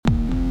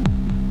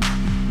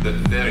the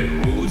very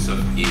roots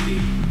of evil,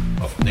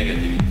 of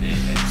negativity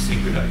and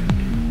singularity,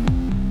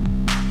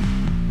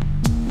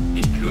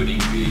 including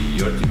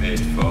the ultimate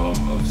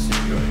form of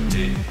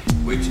singularity,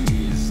 which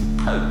is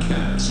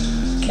outcast,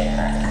 to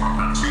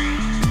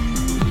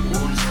the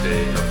whole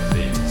state of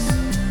things,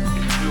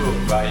 the pure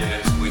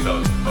violence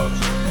without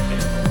object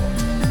anymore.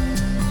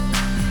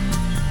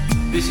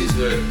 This is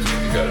the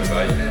typical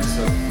violence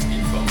of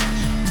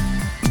information.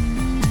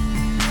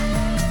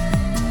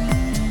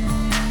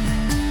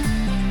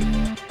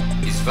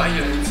 It's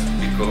violent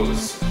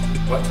because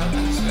what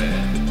happens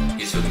there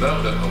is a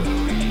murder of the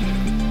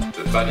real,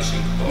 the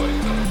vanishing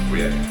point of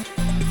reality.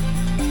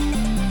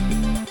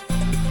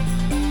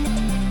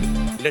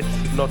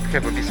 Let's not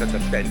have a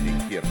misunderstanding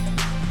here.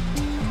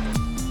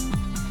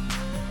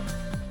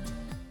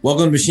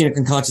 Welcome to Machinic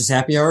Unconscious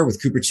Happy Hour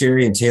with Cooper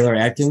Cherry and Taylor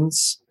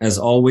Atkins. As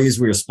always,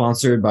 we are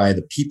sponsored by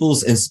the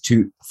People's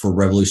Institute for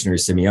Revolutionary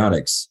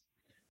Semiotics.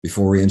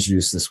 Before we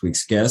introduce this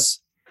week's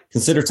guest,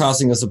 consider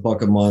tossing us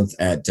 $1 a month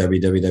at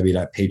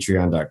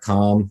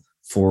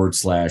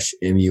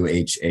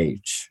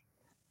www.patreon.com/MUHH.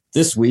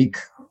 This week,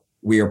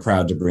 we are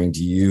proud to bring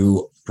to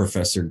you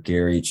Professor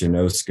Gary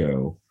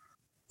Janosko,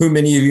 who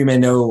many of you may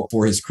know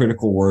for his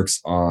critical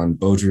works on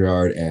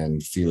Baudrillard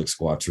and Félix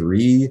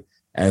Guattari,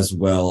 as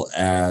well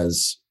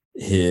as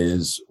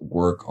his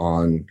work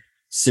on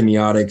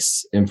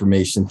semiotics,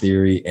 information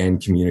theory, and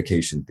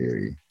communication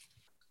theory.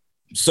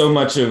 So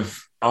much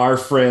of our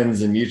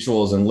friends and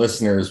mutuals and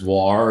listeners will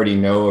already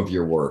know of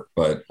your work,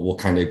 but we'll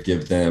kind of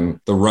give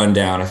them the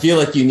rundown. I feel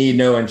like you need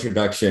no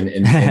introduction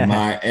in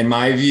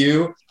my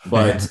view,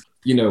 but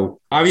you know,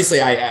 obviously,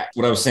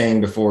 what I was saying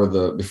before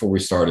we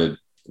started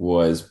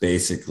was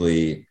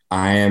basically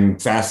I am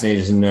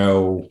fascinated to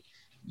know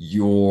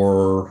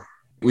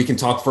we can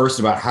talk first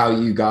about how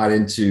you got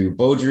into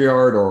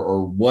Baudrillard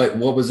or what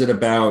was it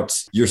about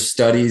your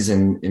studies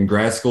in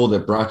grad school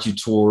that brought you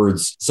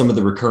towards some of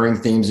the recurring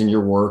themes in your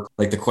work,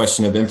 like the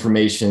question of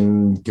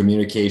information,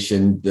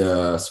 communication,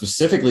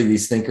 specifically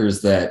these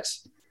thinkers that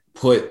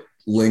put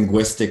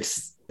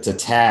linguistics to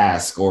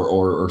task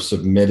or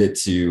submit it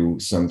to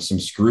some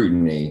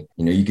scrutiny.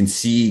 You know, you can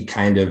see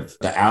kind of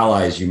the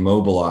allies you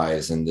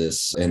mobilize in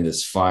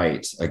this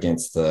fight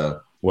against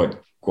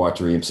what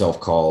Guattari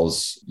himself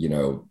calls, you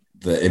know,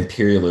 the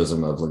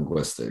imperialism of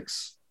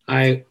linguistics.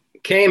 I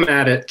came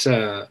at it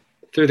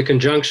through the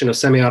conjunction of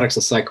semiotics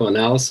and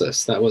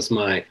psychoanalysis. That was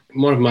one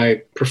of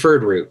my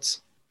preferred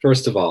routes,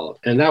 first of all.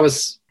 And that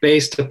was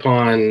based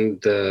upon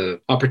the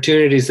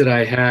opportunities that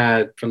I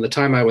had from the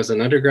time I was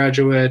an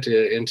undergraduate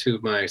into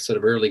my sort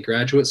of early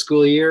graduate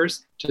school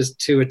years,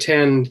 just to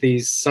attend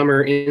these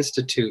summer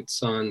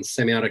institutes on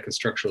semiotic and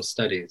structural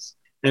studies.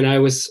 And I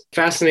was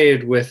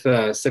fascinated with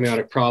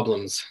semiotic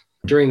problems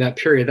during that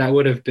period. That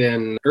would have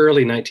been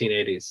early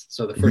 1980s,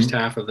 so the first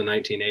half of the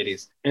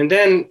 1980s. And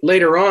then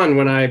later on,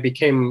 when I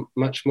became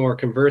much more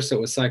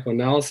conversant with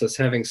psychoanalysis,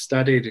 having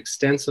studied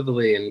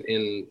extensively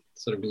in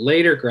sort of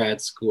later grad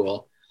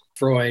school,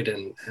 Freud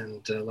and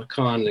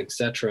Lacan,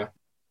 etc.,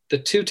 the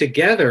two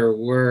together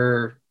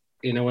were,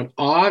 you know, an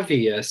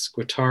obvious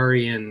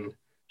Guattarian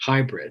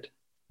hybrid.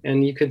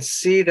 And you could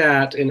see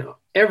that in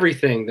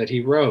everything that he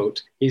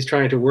wrote. He's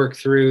trying to work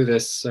through the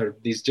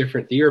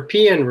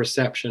European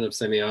reception of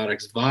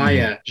semiotics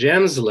via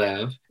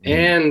Gemslev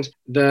and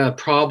the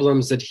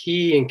problems that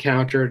he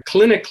encountered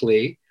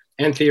clinically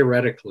and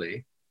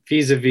theoretically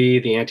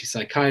vis-a-vis the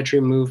anti-psychiatry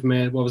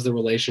movement. What was the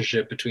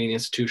relationship between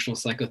institutional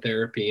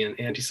psychotherapy and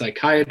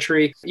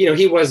anti-psychiatry? You know,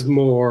 he was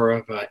more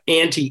of an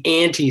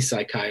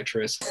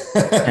anti-psychiatrist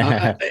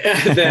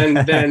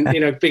than, you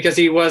know, because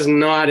he was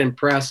not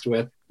impressed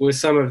with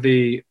some of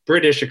the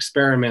British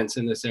experiments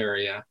in this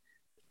area,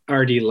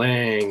 R.D.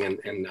 Laing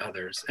and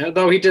others.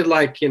 Although he did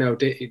like, you know,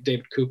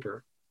 David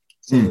Cooper,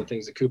 some of the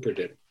things that Cooper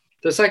did.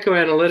 The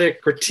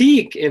psychoanalytic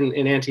critique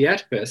in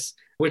Anti-Oedipus,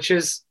 which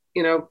is,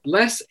 you know,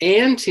 less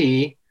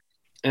anti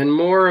and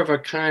more of a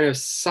kind of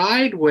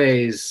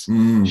sideways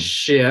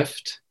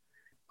shift,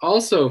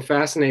 also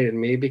fascinated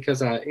me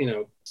because you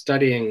know,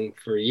 studying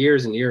for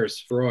years and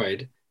years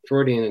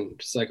Freudian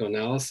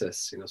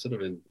psychoanalysis, you know, sort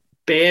of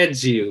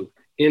embeds you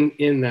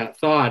in that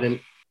thought, and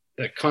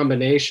the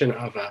combination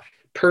of a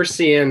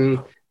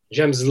Peircean,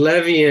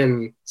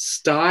 Gemslevian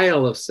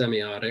style of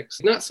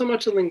semiotics, not so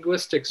much a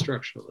linguistic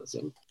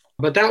structuralism,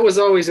 but that was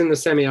always in the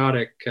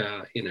semiotic,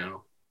 you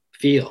know,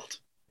 field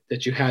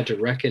that you had to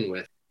reckon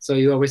with. So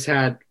you always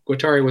had,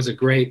 Guattari was a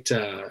great,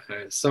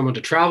 someone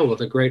to travel with,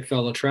 a great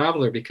fellow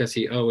traveler, because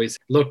he always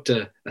looked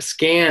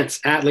askance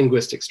at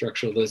linguistic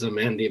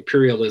structuralism and the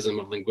imperialism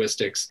of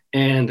linguistics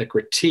and the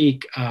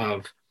critique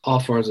of all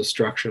forms of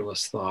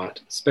structuralist thought,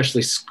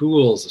 especially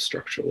schools of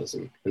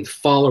structuralism and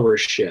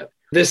followership.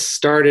 This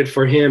started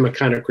for him a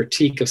kind of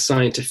critique of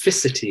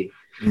scientificity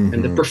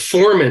and the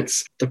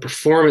performance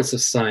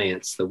of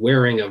science, the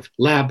wearing of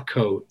lab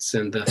coats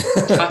and the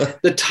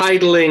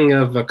titling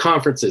of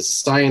conferences,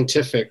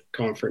 scientific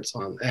conference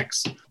on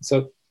X.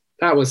 So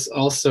that was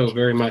also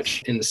very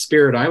much in the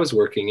spirit I was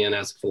working in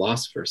as a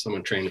philosopher,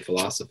 someone trained in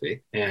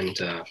philosophy and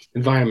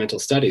environmental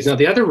studies. Now,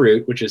 the other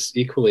route, which is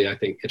equally, I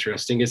think,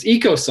 interesting, is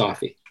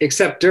ecosophy.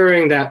 Except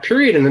during that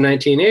period in the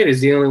 1980s,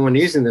 the only one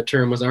using the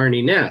term was Arne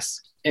Næss.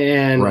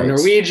 And a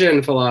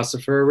Norwegian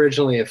philosopher,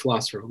 originally a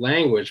philosopher of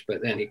language,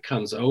 but then he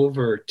comes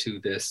over to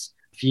this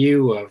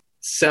view of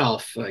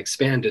self,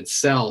 expanded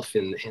self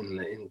in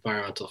the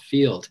environmental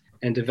field,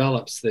 and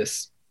develops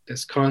this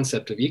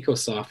concept of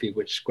ecosophy,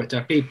 which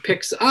Guattari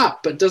picks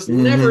up, but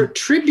never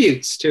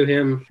attributes to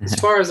him, as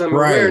far as I'm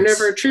aware,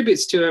 never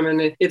attributes to him.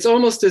 And it's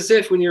almost as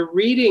if when you're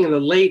reading in the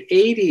late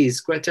 80s,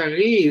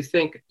 Guattari, you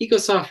think,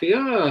 ecosophy,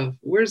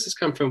 where does this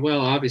come from? Well,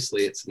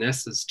 obviously it's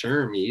Næss's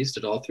term. He used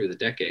it all through the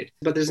decade.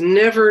 But there's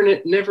never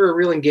a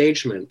real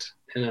engagement.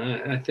 And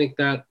I think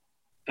that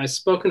I've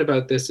spoken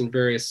about this in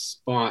various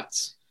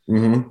spots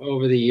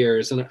over the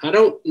years. And I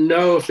don't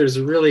know if there's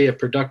really a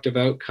productive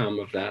outcome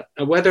of that.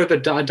 Whether the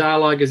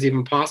dialogue is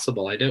even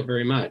possible, I doubt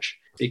very much,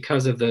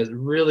 because of the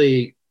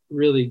really,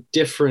 really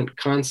different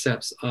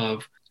concepts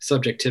of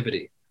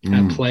subjectivity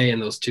at play in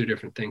those two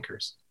different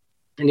thinkers.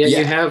 And yet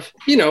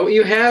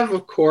you have,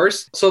 of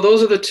course, so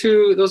those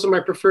are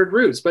my preferred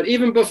routes. But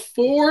even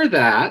before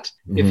that,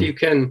 if you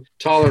can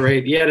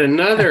tolerate yet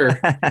another.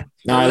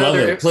 No, I love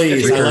it.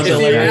 Please. If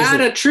you add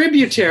a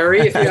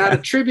tributary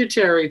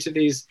to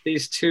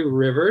these two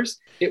rivers,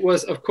 it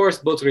was, of course,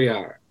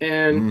 Baudrillard.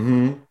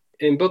 And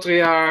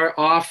Baudrillard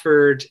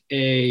offered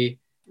a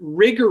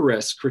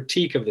rigorous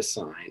critique of the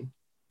sign.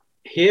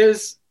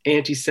 His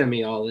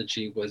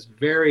anti-semiology was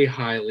very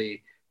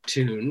highly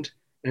tuned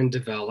and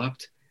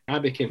developed. I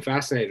became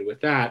fascinated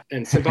with that.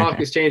 And Symbolic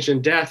Exchange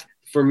and Death,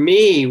 for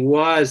me,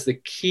 was the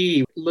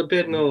key.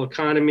 Libidinal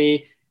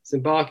Economy,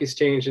 Symbolic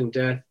Exchange and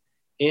Death,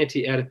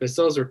 Anti-Oedipus,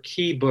 those are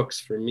key books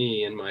for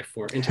me in my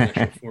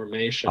intellectual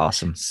formation.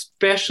 Awesome.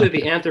 Especially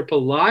the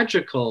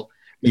anthropological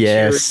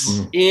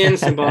material in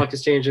Symbolic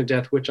Exchange and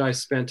Death, which I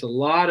spent a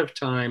lot of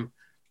time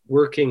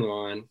working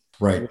on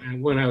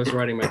when I was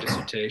writing my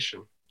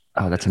dissertation.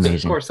 Oh, that's amazing.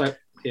 So of course,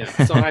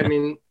 so I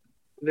mean,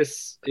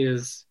 this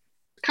is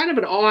kind of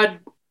an odd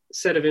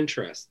set of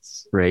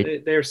interests.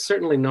 Right. They're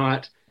certainly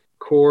not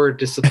core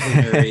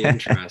disciplinary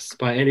interests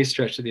by any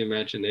stretch of the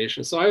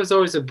imagination. So I was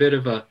always a bit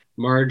of a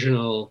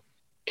marginal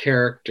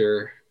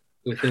character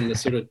within the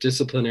sort of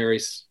disciplinary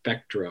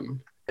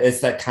spectrum.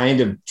 It's that kind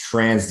of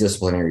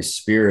transdisciplinary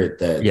spirit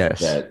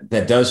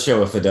that does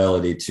show a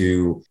fidelity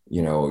to,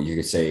 you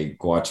could say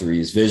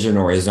Guattari's vision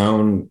or his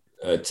own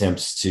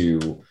attempts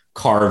to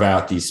carve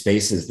out these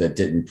spaces that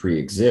didn't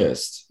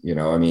pre-exist.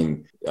 I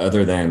mean,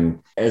 other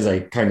than, as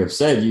I kind of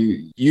said,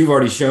 you've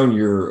already shown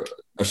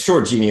a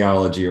short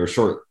genealogy or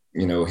short,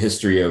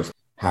 history of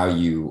how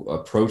you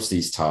approach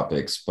these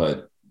topics,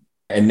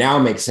 and now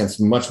makes sense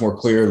much more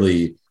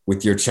clearly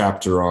with your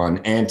chapter on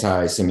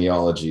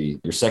anti-semiology,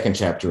 your second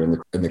chapter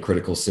in the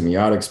critical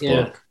semiotics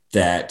book,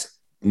 that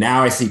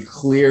now I see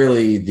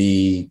clearly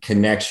the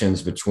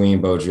connections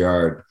between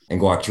Baudrillard and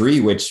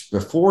Guattari, which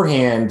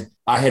beforehand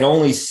I had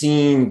only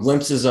seen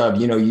glimpses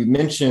of. You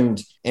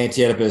mentioned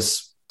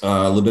Anti-Oedipus,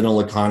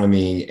 Libidinal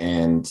Economy,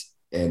 and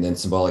then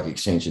Symbolic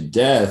Exchange of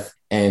Death.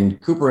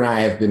 And Cooper and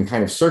I have been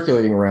kind of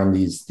circulating around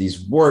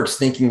these works,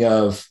 thinking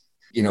of,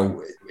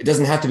 it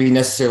doesn't have to be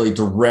necessarily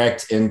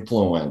direct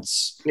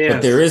influence,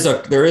 but there is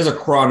a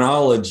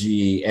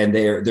chronology, and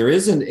there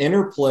is an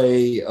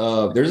interplay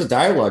of, there's a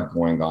dialogue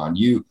going on.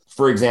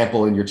 For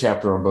example, in your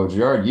chapter on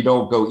Baudrillard, you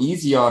don't go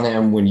easy on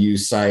him when you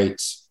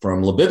cite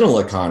from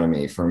Libidinal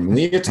Economy, from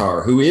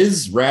Lyotard, who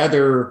is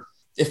rather,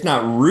 if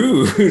not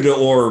rude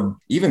or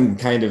even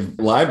kind of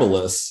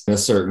libelous in a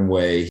certain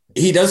way.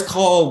 He does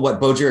call what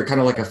Baudrillard kind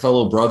of like a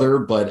fellow brother,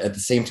 but at the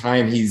same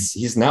time,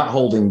 he's not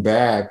holding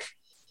back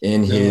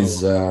in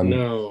his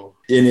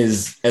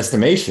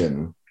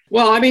estimation.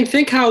 Well, I mean,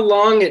 think how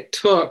long it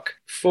took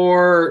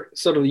for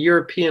sort of the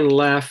European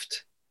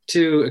left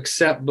to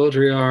accept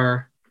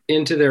Baudrillard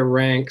into their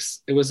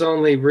ranks. It was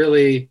only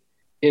really,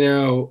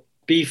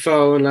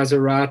 Bifo and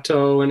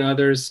Lazzarato and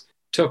others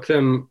took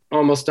them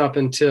almost up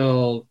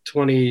until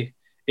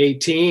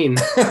 2018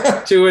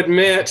 to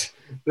admit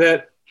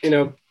that,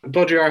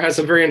 Baudrillard has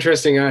some very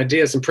interesting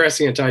ideas, some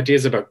prescient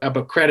ideas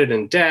about credit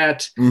and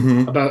debt,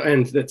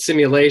 and that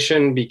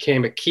simulation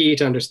became a key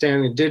to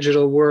understanding the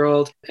digital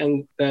world,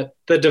 and that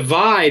the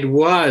divide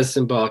was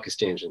Symbolic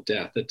Exchange and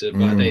Death.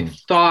 They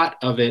thought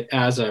of it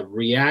as a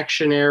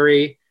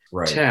reactionary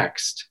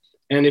text.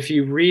 And if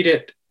you read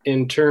it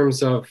in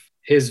terms of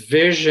his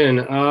vision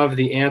of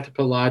the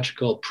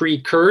anthropological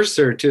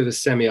precursor to the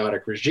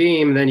semiotic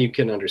regime, then you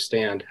can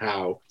understand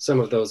how some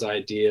of those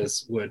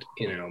ideas would,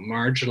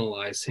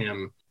 marginalize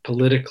him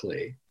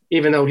politically,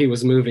 even though he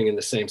was moving in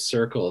the same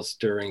circles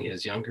during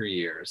his younger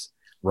years.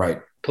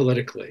 Right.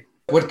 Politically.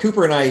 What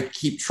Cooper and I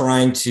keep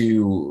trying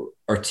to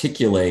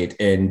articulate,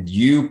 and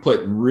you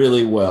put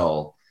really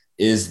well,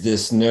 is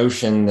this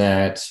notion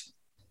that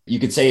you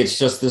could say it's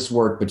just this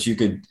work, but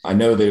I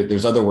know that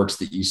there's other works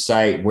that you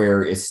cite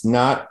where it's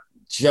not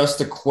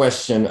just a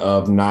question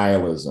of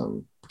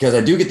nihilism, because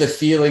I do get the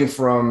feeling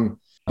from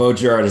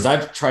Baudrillard, as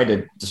I've tried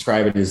to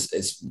describe it,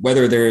 is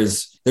whether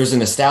there's a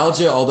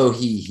nostalgia, although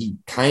he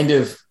kind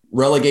of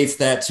relegates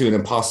that to an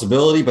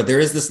impossibility, but there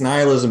is this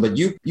nihilism. But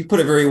you put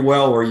it very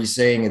well, where you're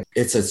saying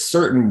it's a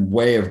certain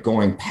way of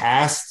going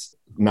past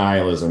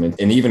nihilism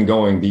and even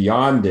going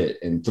beyond it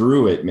and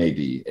through it,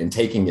 maybe, and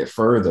taking it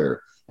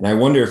further. And I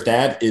wonder if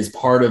that is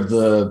part of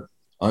the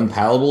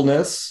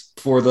unpalatableness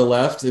for the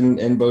left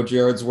in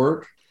Baudrillard's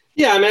work.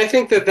 Yeah, I mean, I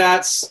think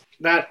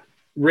that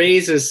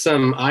raises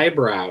some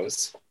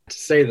eyebrows, to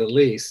say the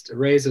least. It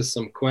raises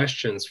some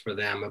questions for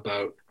them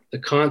about the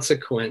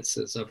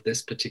consequences of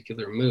this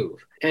particular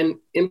move. And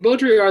in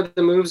Baudrillard,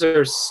 the moves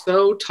are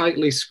so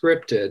tightly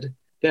scripted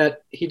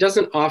that he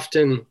doesn't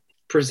often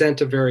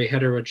present a very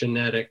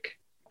heterogenetic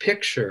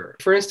picture.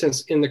 For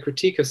instance, in the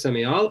Critique of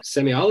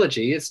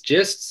Semiology, it's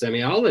just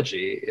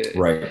semiology.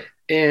 Right.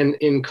 And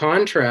in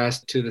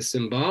contrast to the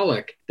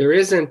symbolic, there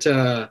isn't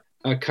a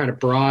kind of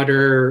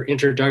broader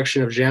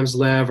introduction of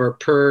Gemslev or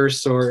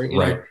Peirce, or you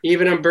know,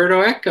 even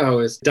Umberto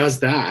Eco does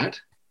that.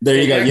 There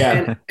you go.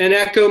 Yeah. And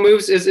Eco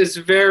moves is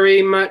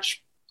very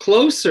much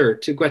closer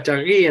to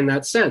Guattari in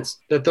that sense,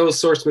 that those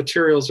source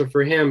materials are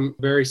for him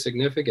very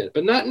significant,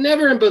 but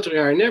never in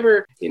Baudrillard,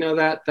 never, you know,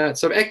 that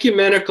sort of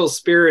ecumenical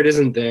spirit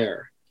isn't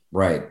there.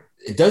 Right.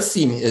 It does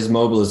seem his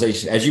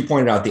mobilization, as you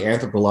pointed out, the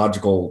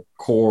anthropological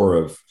core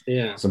of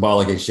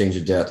symbolic exchange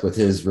of death, with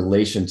his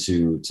relation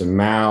to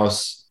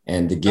Mauss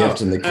and the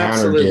gift and the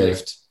counter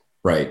gift.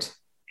 Right.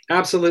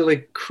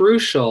 Absolutely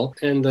crucial.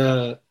 And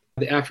the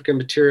African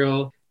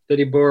material that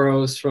he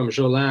borrows from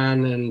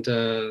Jolin and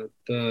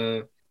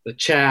the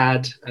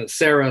Chad,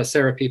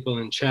 Serra people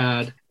in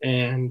Chad,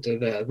 and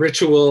the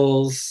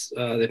rituals,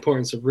 the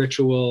importance of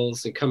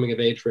rituals and coming of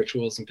age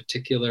rituals in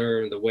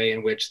particular, and the way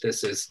in which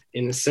this is,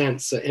 in a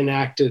sense,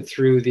 enacted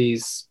through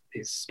these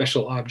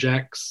special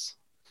objects.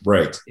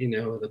 Right. You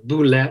know, the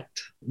boulette,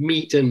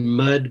 meat and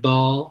mud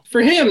ball.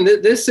 For him,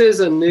 this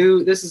is an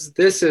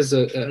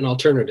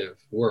alternative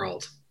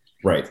world.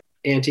 Right.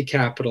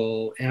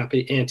 Anti-capital,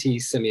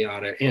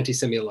 anti-semiotic,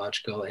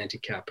 anti-semiological,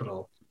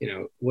 anti-capital, you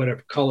know,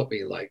 whatever, call it what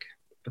you like.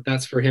 But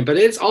that's for him. But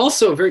it's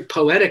also a very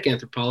poetic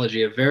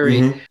anthropology,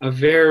 an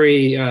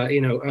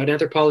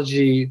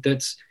anthropology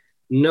that's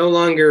no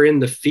longer in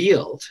the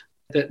field,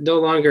 that no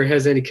longer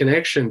has any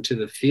connection to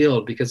the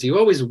field, because he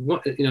always,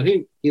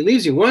 he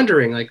leaves you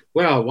wondering, like,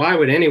 well, why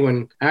would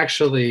anyone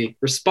actually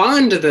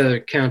respond to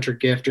the counter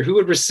gift, or who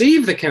would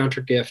receive the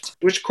counter gift?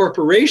 Which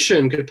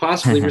corporation could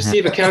possibly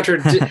receive a counter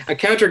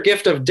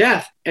gift of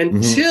death?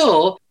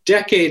 Until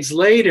decades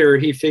later,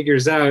 he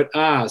figures out,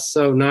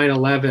 so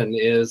 9/11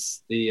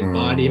 is the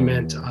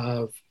embodiment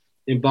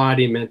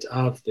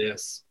of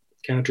this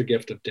counter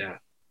gift of death.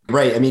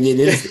 Right. I mean, it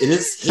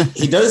is,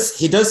 he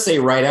does say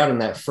right out in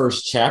that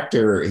first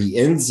chapter, he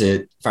ends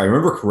it, if I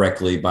remember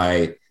correctly,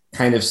 by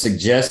kind of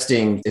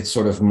suggesting it's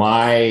sort of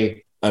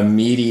my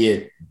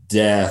immediate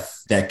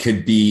death that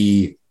could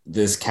be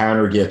this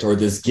counter gift, or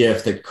this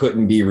gift that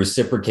couldn't be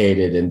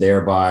reciprocated, and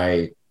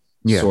thereby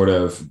sort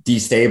of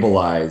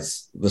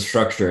destabilize the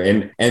structure.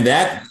 And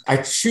that, I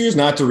choose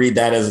not to read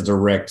that as a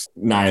direct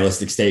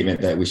nihilistic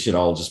statement that we should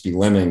all just be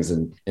lemmings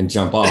and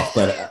jump off.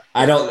 But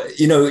I don't,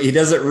 he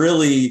doesn't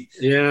really,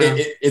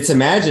 it's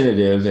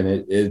imaginative,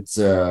 and it's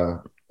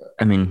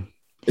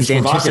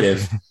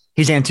provocative.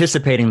 He's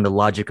anticipating the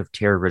logic of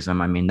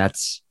terrorism. I mean,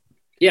 that's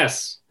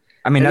that's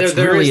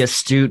really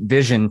astute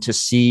vision to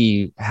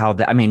see how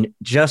that,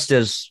 just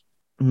as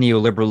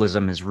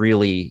neoliberalism is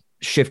really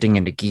shifting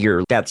into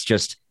gear, that's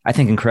just, I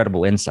think,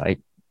 incredible insight.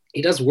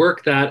 He does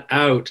work that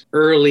out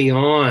early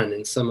on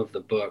in some of the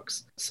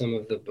books.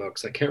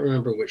 I can't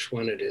remember which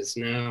one it is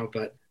now,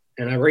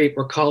 and I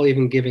recall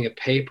even giving a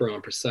paper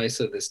on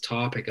precisely this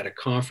topic at a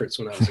conference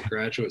when I was a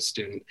graduate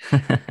student,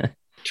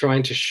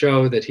 trying to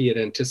show that he had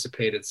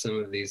anticipated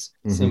some of these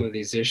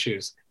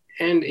issues.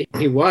 And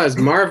he was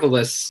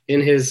marvelous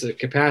in his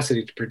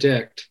capacity to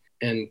predict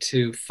and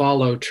to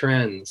follow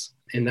trends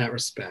in that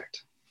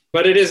respect.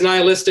 But it is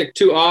nihilistic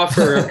to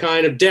offer a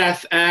kind of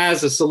death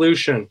as a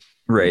solution.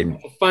 Right.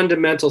 A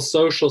fundamental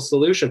social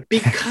solution,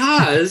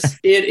 because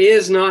it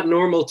is not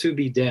normal to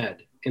be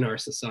dead in our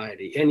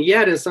society. And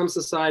yet in some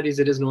societies,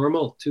 it is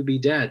normal to be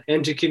dead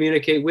and to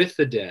communicate with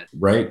the dead.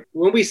 Right.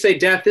 When we say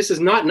death, this is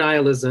not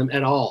nihilism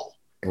at all.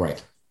 Right.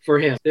 For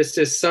him, this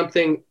is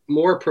something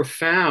more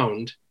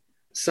profound,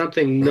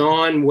 something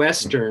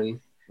non-Western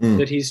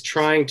that he's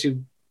trying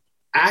to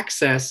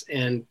access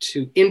and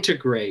to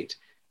integrate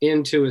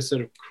into a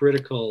sort of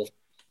critical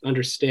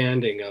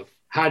understanding of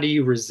how do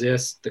you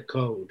resist the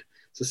code,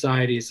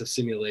 societies of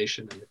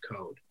simulation and the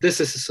code. This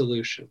is a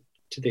solution.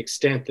 To the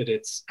extent that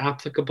it's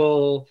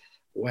applicable,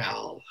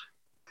 well,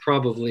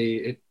 probably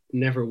it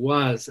never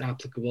was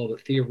applicable,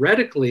 but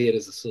theoretically it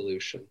is a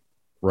solution.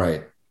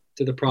 Right.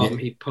 To the problem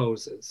he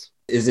poses.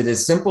 Is it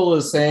as simple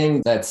as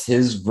saying that's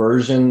his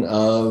version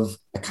of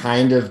a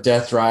kind of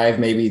death drive,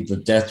 maybe the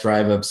death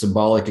drive of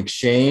symbolic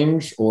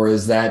exchange? Or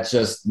is that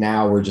just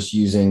now we're just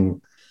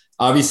using,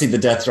 obviously the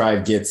death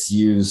drive gets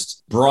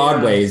used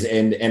broad ways,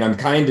 and I'm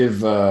kind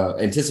of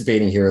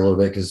anticipating here a little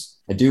bit, because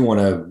I do want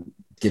to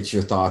get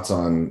your thoughts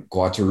on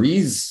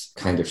Guattari's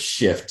kind of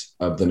shift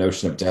of the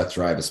notion of death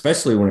drive,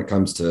 especially when it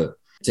comes to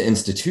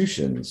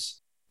institutions.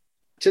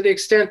 To the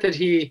extent that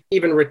he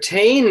even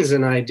retains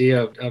an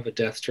idea of a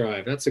death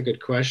drive, that's a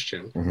good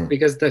question. Mm-hmm.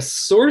 Because the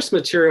source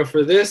material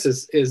for this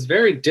is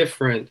very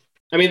different.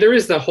 I mean, there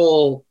is the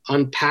whole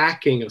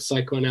unpacking of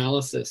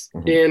psychoanalysis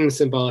in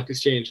symbolic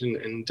exchange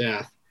and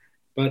death,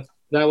 but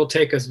that will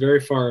take us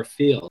very far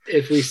afield.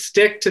 If we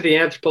stick to the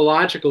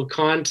anthropological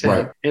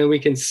content and we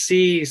can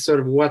see sort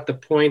of what the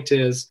point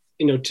is,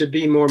 to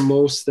be more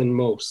most than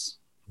most.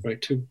 Right,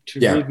 to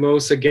read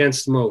most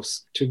against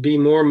most, to be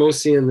more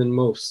Mosian than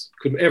most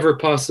could ever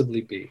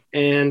possibly be,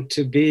 and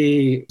to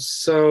be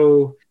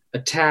so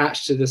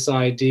attached to this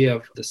idea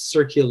of the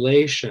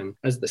circulation,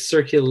 as the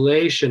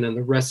circulation and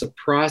the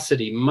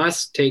reciprocity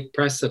must take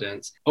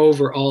precedence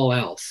over all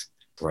else.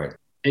 Right.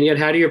 And yet,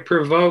 how do you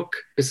provoke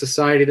a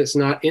society that's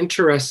not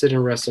interested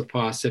in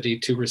reciprocity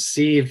to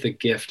receive the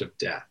gift of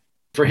death?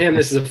 For him,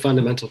 this is a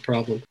fundamental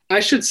problem.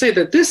 I should say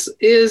that this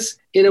is,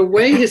 in a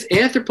way, his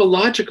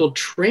anthropological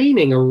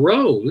training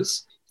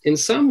arose in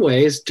some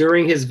ways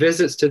during his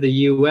visits to the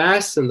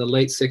US in the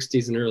late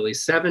 60s and early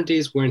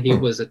 70s, when he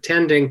was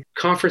attending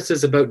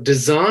conferences about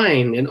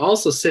design and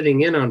also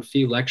sitting in on a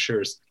few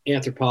lectures,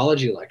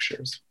 anthropology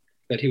lectures,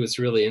 that he was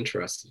really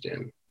interested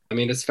in. I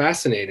mean, it's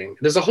fascinating.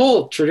 There's a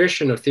whole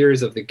tradition of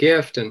theories of the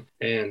gift, and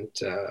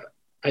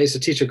I used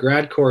to teach a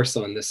grad course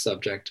on this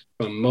subject,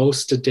 from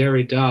Mauss to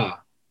Derrida.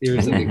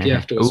 Theories of the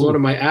gift. It was one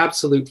of my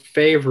absolute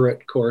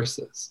favorite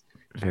courses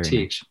to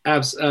teach.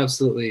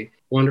 Absolutely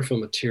wonderful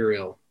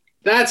material.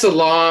 That's a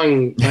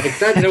long,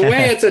 in a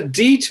way, it's a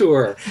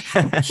detour,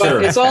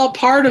 but it's all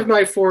part of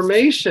my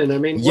formation. I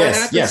mean, what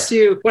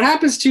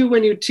happens to you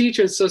when you teach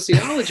in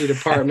sociology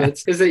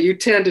departments is that you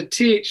tend to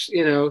teach,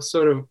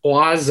 sort of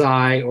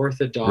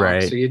quasi-orthodox.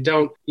 Right. So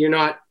you're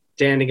not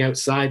standing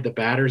outside the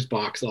batter's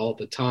box all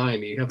the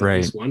time. You have at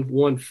least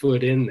one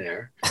foot in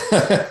there.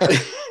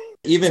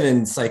 Even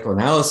in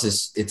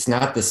psychoanalysis, it's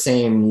not the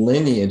same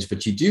lineage,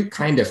 but you do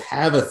kind of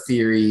have a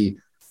theory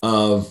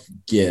of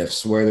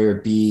gifts, whether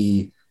it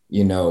be,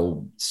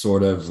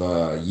 sort of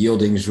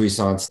yielding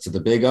jouissance to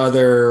the big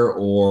other,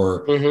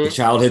 or the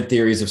childhood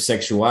theories of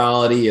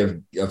sexuality,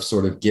 of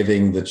sort of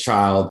giving the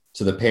child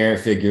to the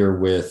parent figure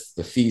with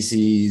the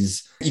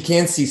feces. You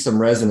can see some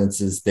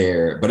resonances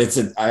there, but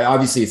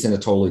obviously it's in a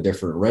totally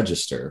different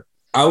register.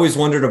 I always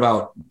wondered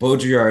about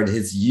Baudrillard,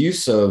 his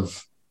use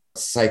of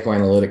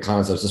psychoanalytic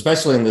concepts,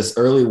 especially in this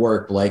early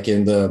work, like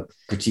in the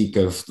critique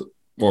of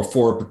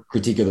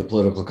the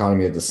political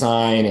economy of the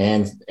sign,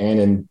 and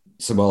in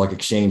symbolic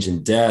exchange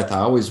and death. I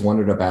always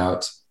wondered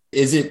about,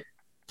 is it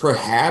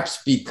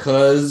perhaps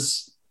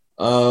because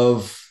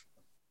of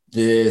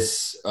the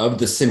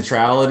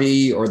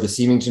centrality or the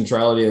seeming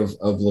centrality of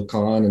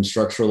Lacan and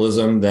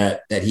structuralism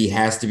that he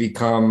has to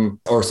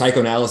become, or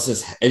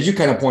psychoanalysis, as you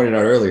kind of pointed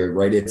out earlier,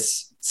 right?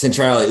 It's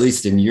central, at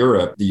least in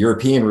Europe, the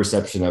European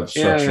reception of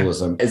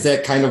structuralism. Yeah. Is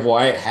that kind of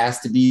why it has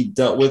to be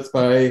dealt with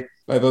by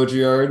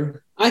Baudrillard?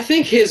 I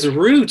think his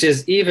root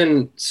is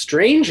even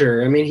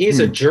stranger. I mean, he's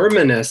a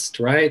Germanist,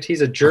 right?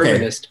 He's a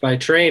Germanist by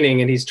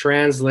training, and he's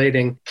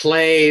translating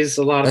plays,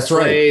 a lot of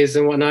plays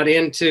and whatnot,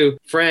 into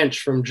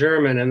French from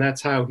German, and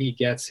that's how he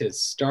gets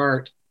his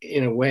start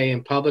in a way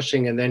in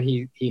publishing. And then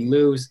he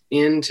moves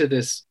into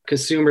this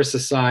consumer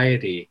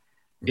society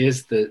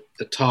is the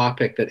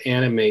topic that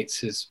animates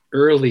his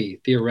early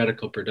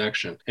theoretical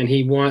production. And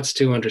he wants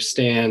to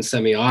understand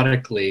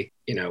semiotically,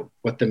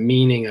 what the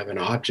meaning of an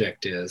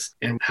object is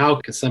and how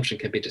consumption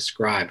can be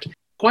described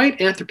quite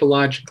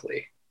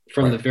anthropologically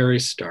from the very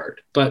start,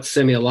 but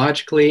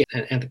semiologically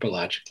and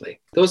anthropologically.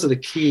 Those are the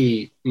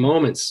key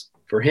moments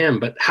for him.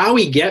 But how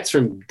he gets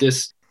from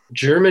this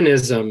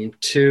Germanism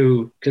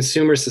to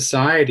consumer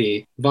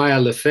society via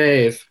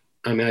Lefebvre,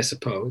 I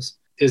suppose,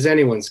 is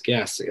anyone's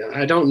guess.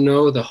 I don't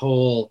know the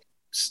whole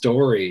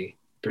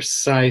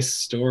precise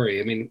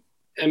story. I mean,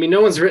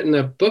 no one's written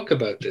a book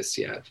about this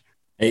yet.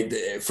 Hey,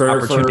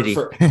 opportunity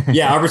for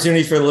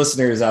the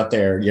listeners out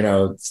there,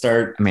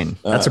 start.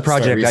 That's a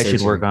project I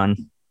should work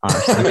on,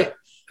 honestly.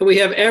 We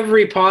have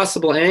every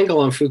possible angle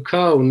on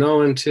Foucault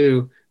known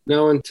to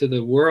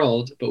the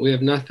world, but we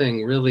have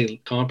nothing really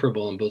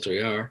comparable in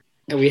Baudrillard.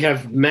 And we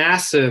have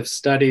massive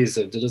studies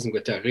of Deleuze and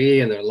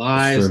Guattari and their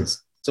lives and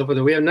so forth.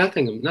 We have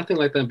nothing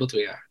like that in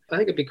Baudrillard. I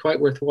think it'd be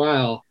quite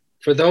worthwhile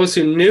for those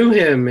who knew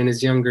him in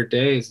his younger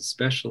days,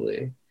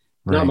 especially.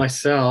 Right. Not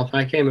myself.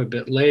 I came a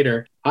bit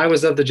later. I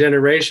was of the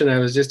generation. I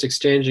was just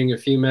exchanging a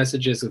few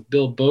messages with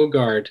Bill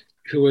Bogard,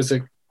 who was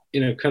a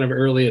kind of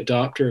early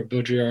adopter of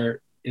Baudrillard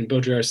in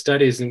Baudrillard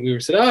studies, and we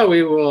said,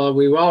 we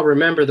all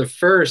remember the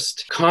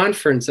first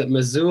conference at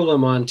Missoula,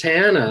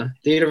 Montana,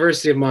 the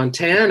University of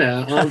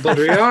Montana, on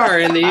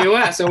Baudrillard in the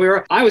U.S.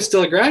 And I was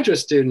still a graduate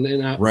student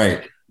in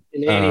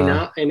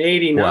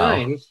 89.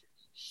 Wow.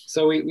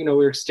 So we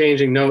were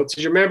exchanging notes.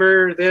 Do you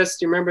remember this?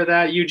 Do you remember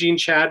that? Eugene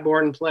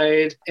Chadbourne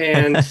played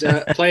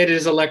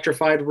his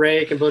electrified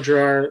rake, and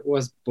Baudrillard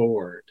was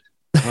bored.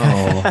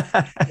 Oh,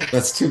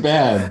 that's too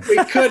bad.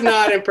 We could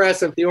not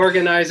impress him. The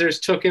organizers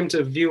took him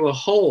to view a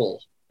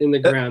hole in the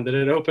ground, that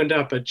had opened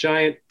up a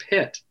giant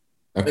pit.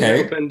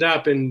 Okay. It opened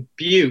up in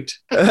Butte.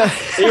 He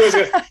was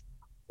going,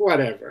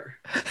 whatever.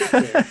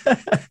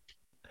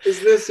 Is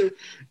this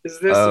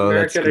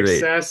American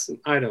excess?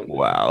 I don't know.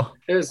 Wow.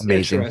 It was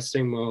Amazing. an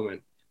interesting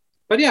moment.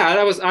 But yeah,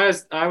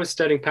 I was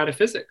studying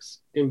pataphysics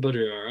in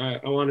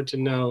Baudrillard. I wanted to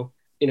know,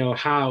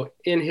 how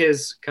in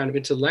his kind of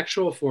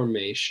intellectual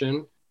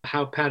formation,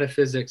 how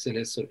pataphysics in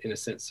his, in a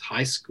sense,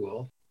 high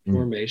school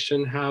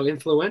formation, how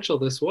influential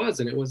this was.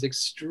 And it was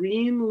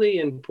extremely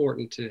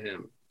important to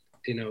him.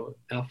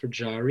 Alfred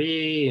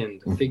Jarry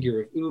and the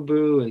figure of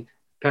Ubu, and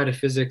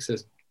pataphysics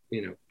as,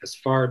 as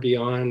far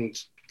beyond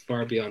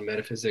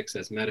metaphysics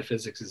as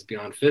metaphysics is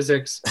beyond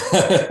physics.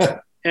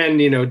 And,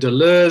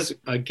 Deleuze,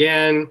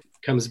 again,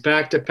 comes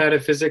back to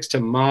pataphysics, to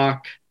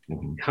Mach,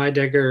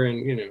 Heidegger,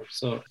 and,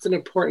 so it's an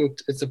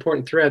important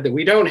thread that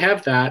we don't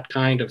have that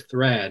kind of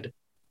thread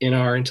in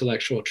our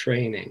intellectual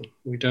training.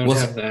 We don't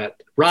have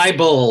that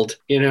ribald,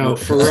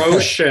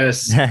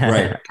 ferocious,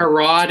 right,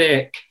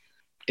 parodic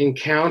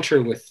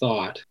encounter with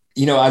thought.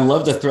 I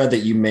love the thread that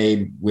you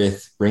made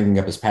with bringing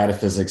up his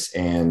pataphysics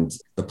and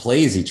the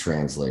plays he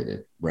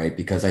translated, right?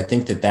 Because I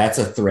think that that's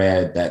a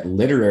thread, that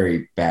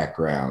literary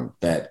background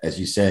that, as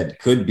you said,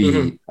 could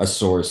be a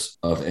source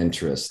of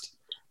interest.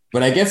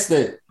 But I guess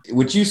that,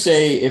 would you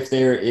say if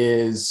there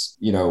is,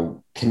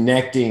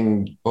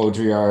 connecting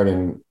Baudrillard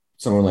and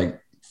someone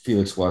like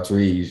Félix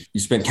Guattari, you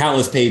spent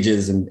countless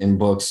pages in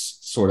books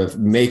sort of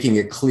making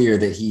it clear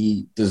that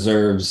he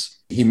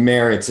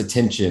merits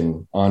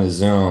attention on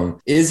his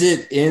own. Is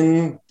it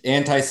in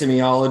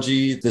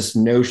anti-semiology, this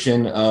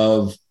notion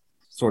of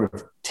sort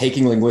of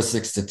taking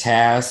linguistics to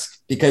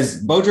task?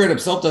 Because Baudrillard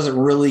himself doesn't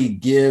really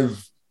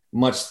give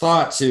much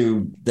thought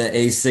to the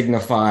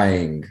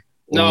asignifying.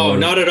 No,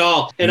 not at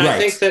all. And right. I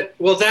think that,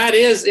 that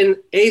is, in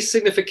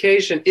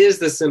asignification is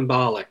the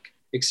symbolic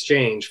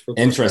exchange for Baudrillard.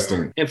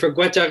 Interesting. And for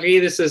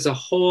Guattari, this is a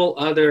whole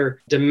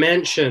other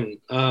dimension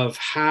of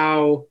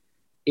how,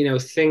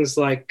 things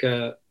like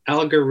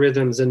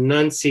algorithms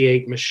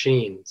enunciate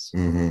machines,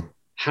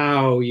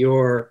 how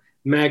your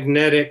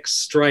magnetic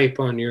stripe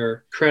on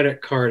your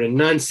credit card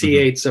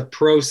enunciates a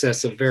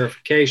process of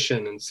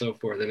verification and so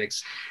forth, and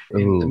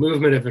in the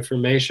movement of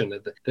information,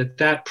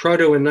 that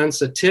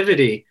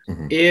proto-enunciativity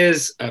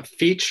is a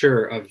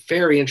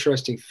very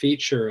interesting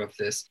feature of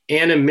this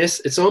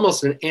it's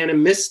almost an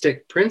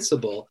animistic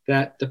principle,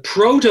 that the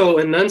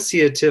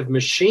proto-enunciative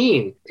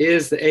machine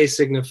is the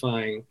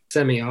asignifying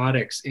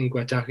semiotics in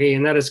Guattari,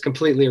 and that is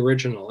completely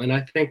original. And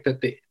I think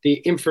that the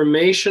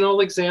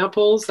informational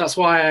examples, that's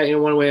why in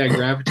one way I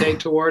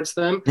gravitate towards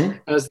them,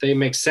 as they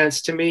make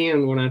sense to me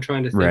and when I'm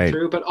trying to think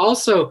through, but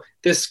also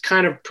this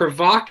kind of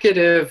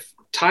provocative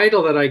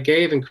title that I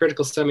gave in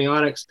Critical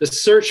Semiotics, The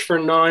Search for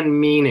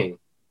Non-Meaning.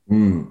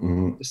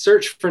 The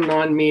search for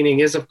non-meaning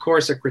is, of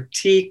course, a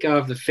critique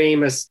of the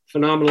famous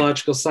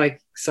phenomenological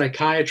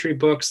psychiatry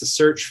books, The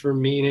Search for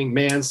Meaning,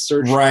 Man's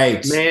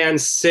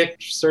Sick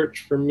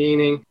Search for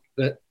Meaning,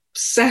 the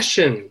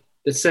obsession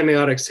that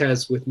semiotics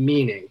has with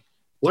meaning.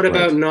 What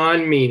about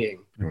non-meaning?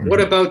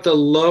 What about the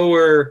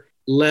lower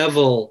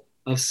level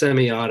of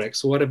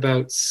semiotics? What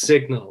about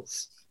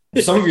signals?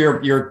 Some of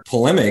your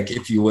polemic,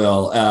 if you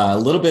will, a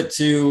little bit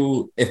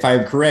to, if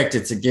I'm correct,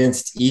 it's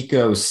against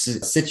Eco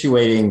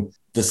situating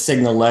the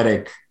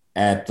signalétic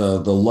at the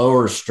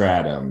lower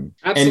stratum.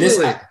 Absolutely. And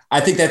this, I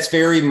think that's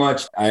very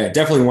much, I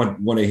definitely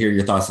want to hear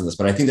your thoughts on this,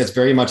 but I think that's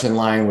very much in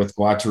line with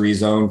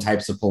Guattari's own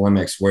types of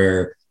polemics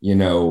where,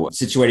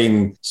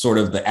 situating sort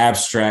of the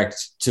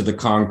abstract to the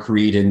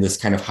concrete in this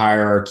kind of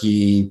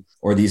hierarchy,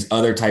 or these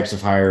other types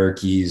of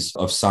hierarchies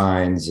of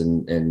signs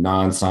and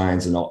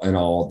non-signs and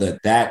all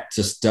that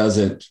just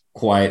doesn't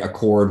quite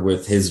accord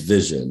with his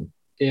vision.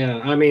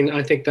 Yeah,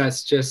 I think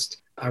that's just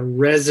a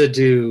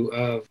residue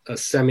of a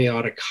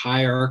semiotic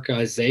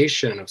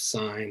hierarchization of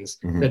signs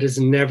that is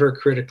never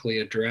critically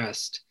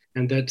addressed,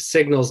 and that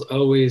signals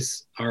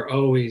are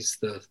always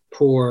the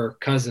poor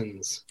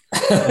cousins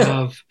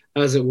of,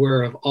 as it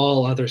were, of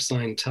all other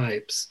sign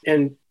types.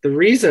 And the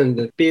reason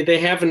that they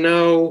have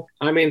no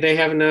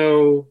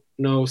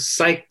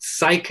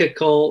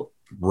psychical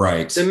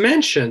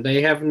dimension.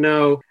 They have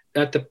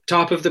at the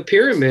top of the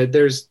pyramid,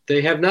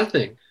 they have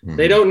nothing.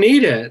 They don't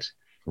need it.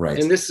 Right.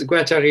 And this,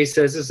 Guattari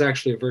says, is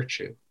actually a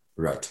virtue.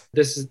 Right.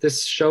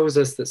 This shows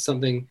us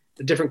that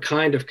a different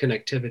kind of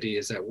connectivity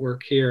is at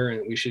work here,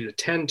 and we should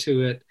attend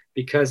to it,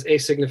 because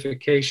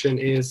asignification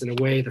is, in a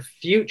way, the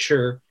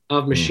future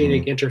of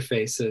machinic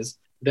interfaces,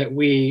 that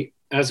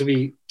as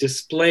we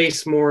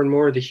displace more and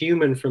more the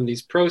human from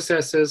these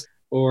processes,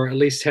 or at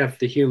least have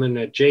the human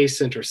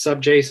adjacent or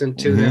subjacent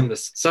to them, the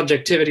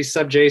subjectivity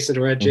subjacent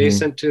or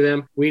adjacent to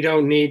them, we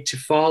don't need to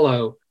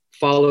follow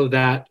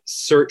that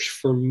search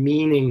for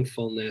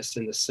meaningfulness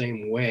in the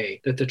same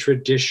way that the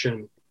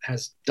tradition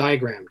has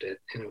diagrammed it,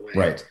 in a way.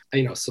 Right.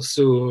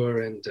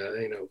 Saussure and,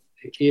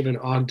 even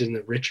Ogden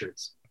and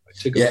Richards.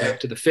 to go back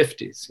to the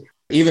 50s.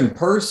 Even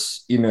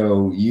Peirce,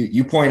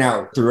 you point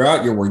out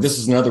throughout your work, this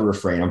is another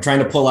refrain. I'm trying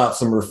to pull out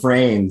some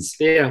refrains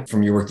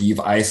from your work that you've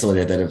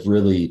isolated that have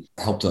really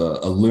helped to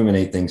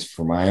illuminate things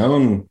for my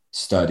own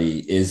study,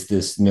 is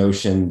this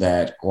notion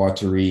that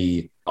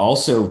Guattari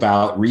also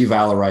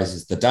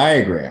revalorizes the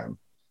diagram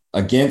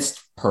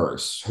against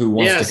Peirce, who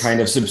wants to kind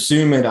of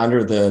subsume it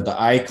under the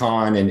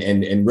icon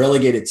and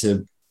relegate it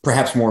to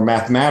perhaps more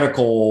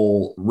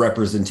mathematical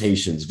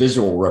representations,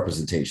 visual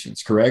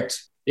representations,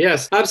 correct?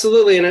 Yes,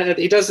 absolutely. And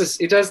he does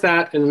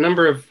that in a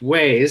number of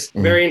ways,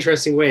 very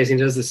interesting ways. He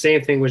does the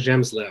same thing with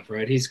Gemslev,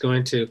 right? He's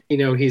going to,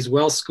 he's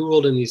well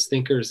schooled in these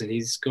thinkers, and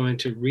he's going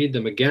to read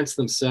them against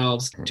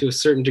themselves to a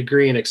certain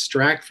degree and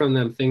extract from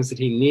them things that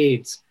he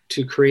needs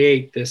to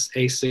create this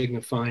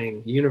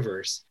asignifying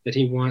universe that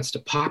he wants to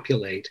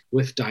populate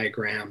with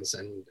diagrams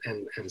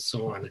and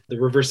so on. The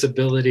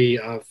reversibility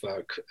of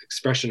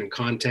expression and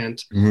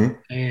content.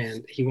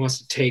 And he wants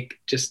to take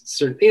just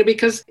certain,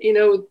 because,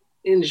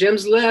 in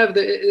Gemslev,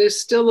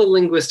 there's still a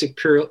linguistic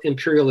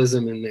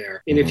imperialism in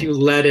there. And if you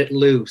let it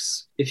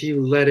loose, if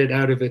you let it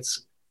out of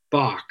its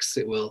box,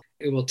 it will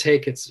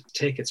take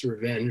its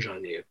revenge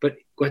on you. But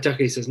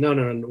Guattari says, no,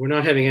 we're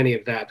not having any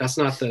of that. That's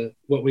not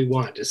what we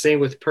want. The same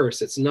with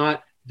Peirce. It's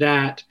not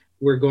that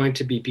we're going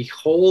to be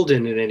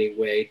beholden in any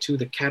way to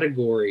the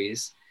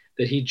categories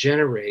that he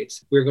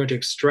generates. We're going to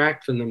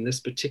extract from them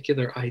this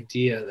particular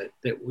idea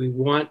that we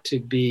want to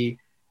be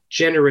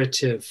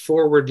generative,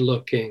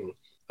 forward-looking,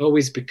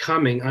 always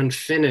becoming,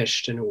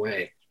 unfinished in a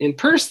way. In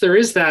Peirce, there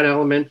is that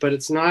element, but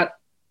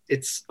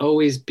it's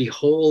always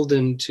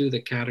beholden to the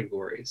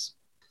categories.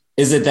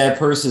 Is it that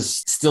Peirce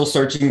is still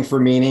searching for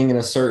meaning in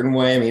a certain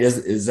way? I mean,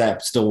 is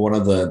that still one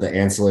of the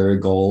ancillary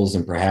goals,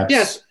 and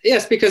perhaps?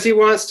 Yes, because he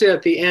wants to,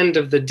 at the end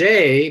of the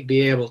day,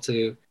 be able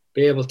to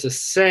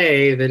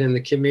say that in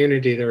the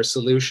community there are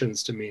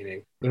solutions to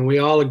meaning, and we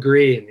all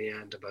agree in the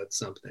end about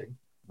something.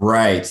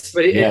 Right.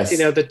 But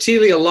the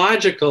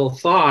teleological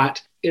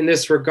thought in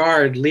this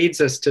regard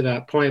leads us to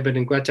that point. But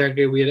in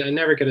Guattari, we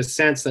never get a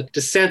sense that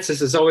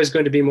dissensus is always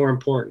going to be more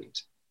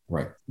important.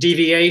 Right.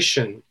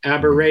 Deviation,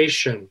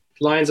 aberration,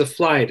 lines of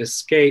flight,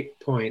 escape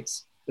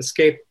points,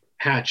 escape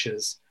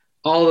hatches,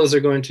 all those are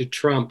going to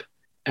trump,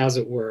 as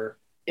it were,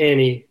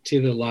 any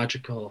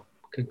teleological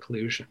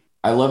conclusion.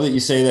 I love that you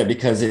say that,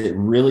 because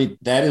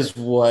that is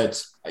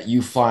what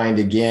you find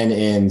again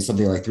in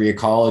something like Three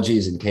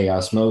Ecologies and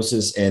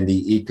Chaosmosis and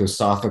the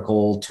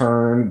ecosophical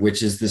turn,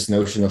 which is this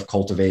notion of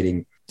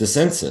cultivating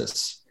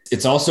dissensus.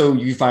 It's also,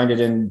 you find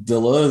it in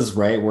Deleuze,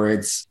 right, where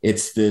it's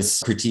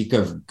this critique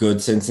of good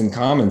sense and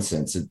common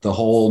sense. The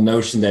whole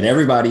notion that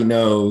everybody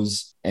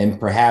knows, and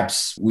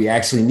perhaps we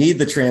actually need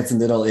the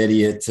transcendental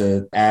idiot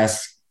to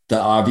ask the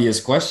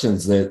obvious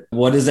questions that,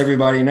 what does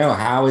everybody know?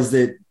 How is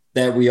it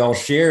that we all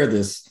share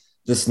this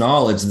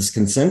knowledge, this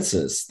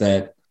consensus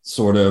that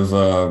sort of,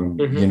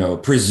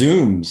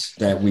 presumes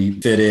that we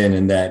fit in,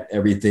 and that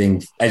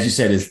everything, as you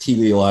said, is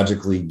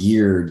teleologically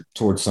geared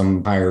towards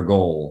some higher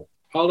goal.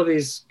 All of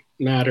these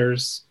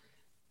matters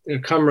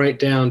come right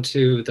down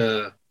to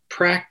the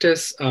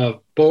practice of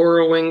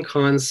borrowing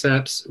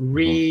concepts,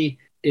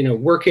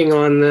 working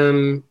on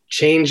them,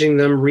 changing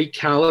them,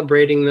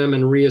 recalibrating them,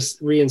 and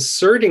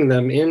reinserting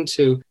them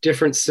into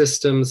different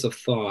systems of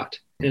thought.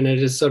 And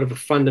it is sort of a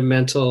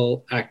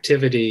fundamental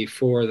activity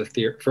for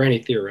any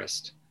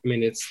theorist. I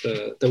mean, it's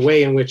the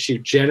way in which you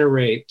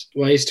generate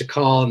what I used to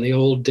call in the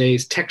old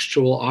days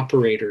textual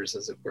operators,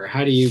 as it were.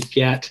 How do you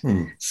get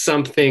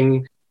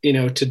something,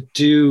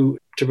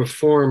 to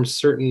perform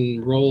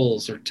certain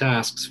roles or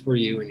tasks for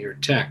you in your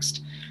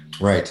text?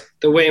 Right.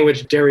 The way in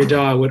which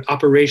Derrida would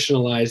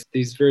operationalize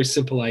these very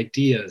simple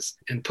ideas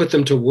and put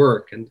them to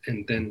work, and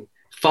then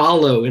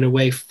follow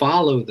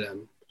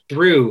them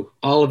through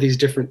all of these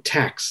different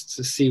texts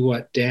to see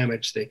what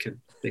damage they could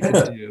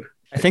do.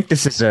 I think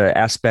this is an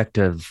aspect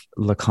of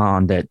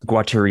Lacan that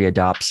Guattari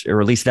adopts,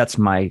 or at least that's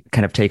my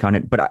kind of take on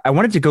it. But I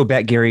wanted to go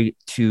back, Gary,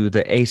 to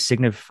the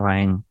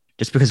asignifying,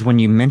 just because when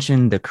you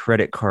mentioned the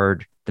credit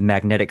card, the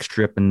magnetic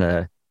strip,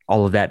 and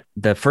all of that,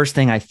 the first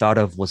thing I thought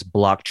of was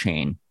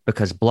blockchain,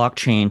 because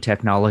blockchain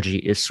technology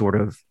is sort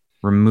of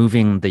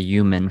removing the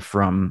human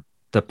from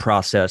the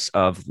process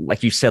of,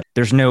 like you said,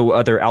 there's no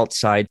other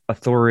outside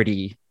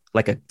authority,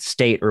 like a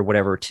state or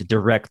whatever, to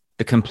direct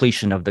the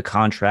completion of the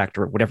contract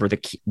or whatever the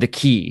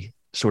key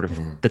sort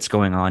of that's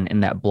going on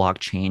in that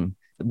blockchain,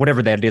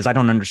 whatever that is. I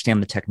don't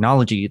understand the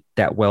technology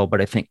that well,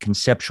 but I think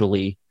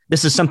conceptually,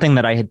 this is something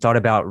that I had thought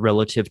about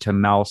relative to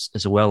Mauss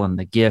as well, and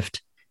the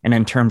gift. And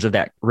in terms of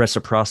that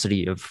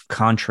reciprocity of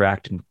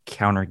contract and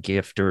counter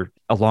gift, or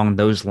along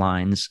those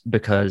lines,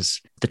 because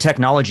the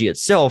technology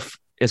itself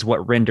is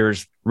what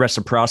renders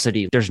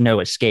reciprocity. There's no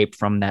escape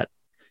from that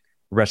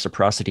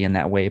reciprocity in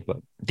that way. But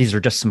these are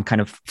just some kind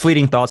of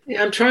fleeting thoughts.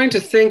 Yeah, I'm trying to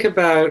think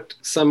about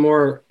some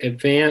more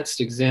advanced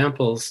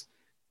examples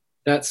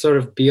that's sort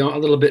of beyond, a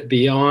little bit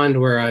beyond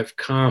where I've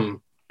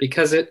come,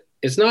 because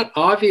it's not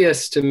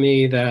obvious to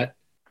me that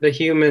the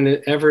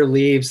human ever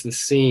leaves the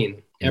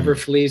scene. ever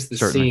flees the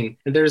Certainly. scene.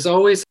 And there's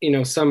always,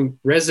 some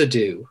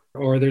residue,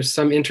 or there's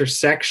some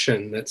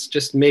intersection that's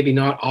just maybe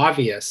not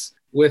obvious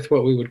with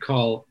what we would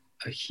call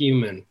a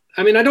human.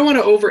 I mean, I don't want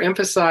to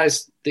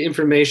overemphasize the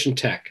information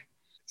tech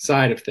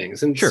side of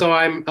things. And so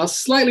I'll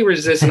slightly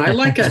resistant. I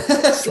like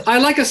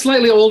a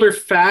slightly older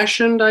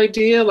fashioned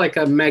idea, like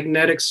a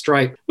magnetic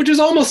stripe, which is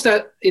almost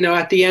at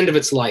the end of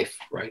its life,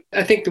 right?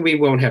 I think that we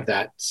won't have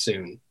that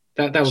soon.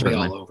 That will be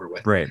all over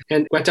with. Right.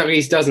 And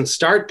Guattari doesn't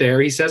start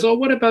there. He says, oh,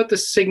 what about the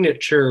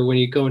signature when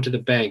you go into the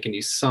bank and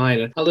you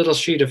sign a little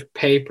sheet of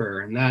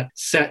paper, and that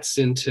sets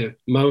into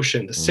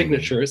motion the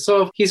signature.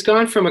 So he's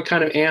gone from a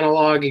kind of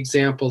analog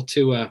example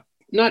to a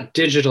not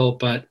digital,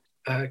 but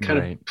kind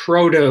of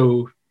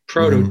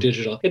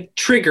proto-digital, a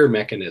trigger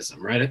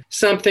mechanism, right?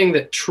 Something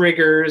that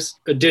triggers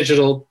a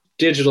digital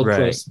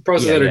process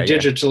that are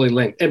digitally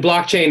linked. And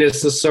blockchain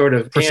is the sort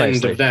of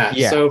end of that.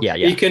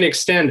 You can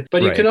extend,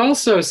 but you can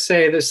also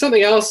say there's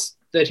something else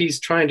that he's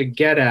trying to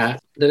get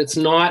at, that it's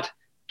not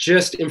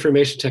just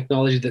information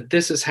technology, that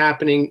this is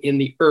happening in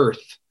the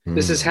earth.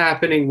 This is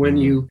happening when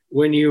you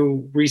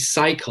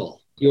recycle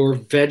your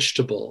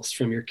vegetables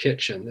from your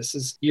kitchen.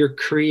 You're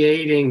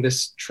creating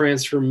this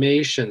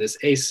transformation, this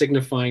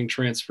asignifying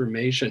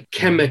transformation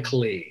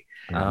chemically.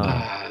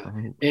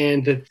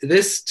 And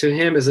this to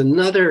him is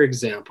another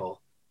example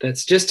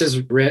that's just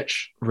as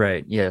rich.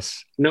 Right.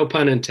 Yes. No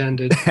pun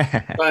intended.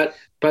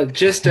 but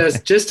just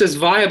as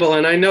viable.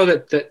 And I know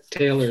that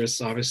Taylor is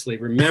obviously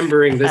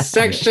remembering this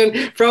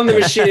section from the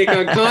Machinic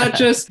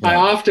Unconscious. I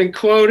often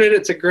quote it.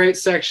 It's a great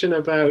section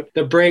about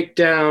the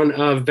breakdown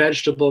of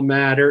vegetable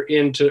matter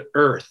into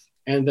earth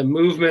and the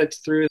movement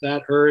through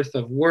that earth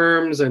of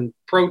worms and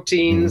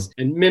proteins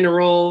and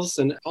minerals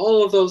and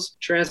all of those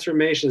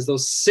transformations,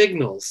 those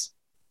signals,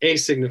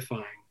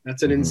 asignifying.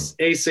 That's an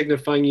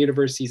asignifying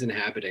universe he's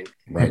inhabiting,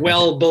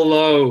 well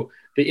below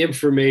the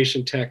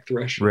information tech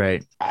threshold.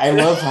 Right. I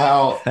love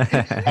how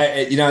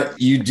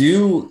you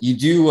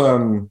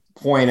do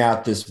point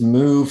out this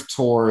move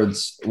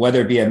towards,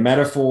 whether it be a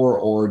metaphor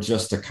or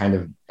just a kind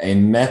of a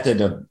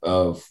method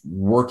of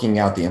working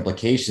out the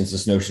implications,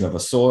 this notion of a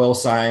soil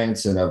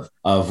science and of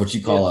what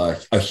you call a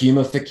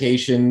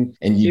humification.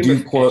 And you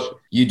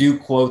do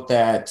quote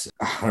that,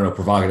 I don't know,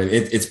 provocative.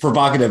 It's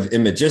provocative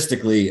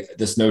imagistically,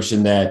 this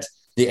notion that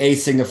the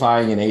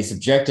asignifying and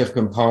asubjective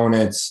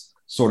components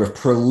sort of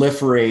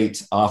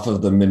proliferate off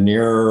of the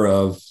manure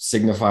of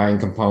signifying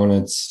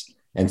components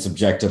and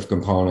subjective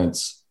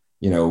components.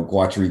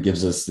 Guattari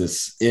gives us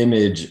this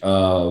image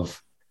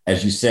of,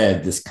 as you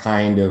said, this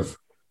kind of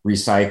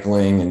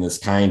recycling and this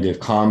kind of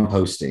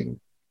composting.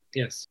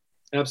 Yes,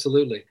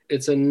 absolutely.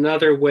 It's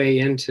another way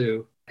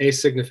into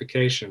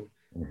asignification,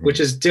 which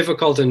is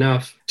difficult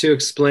enough to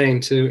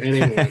explain to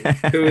anyone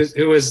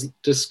who has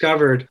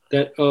discovered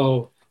that,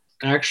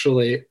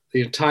 actually,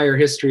 the entire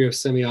history of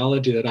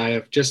semiology that I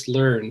have just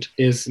learned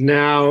is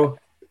now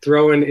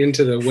thrown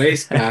into the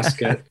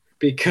wastebasket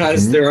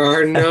because there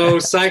are no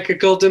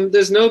psychical,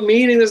 there's no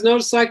meaning, there's no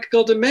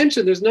psychical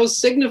dimension, there's no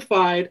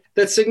signified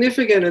that's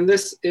significant, and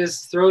this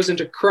throws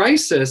into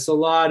crisis a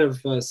lot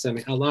of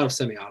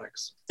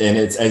semiotics. And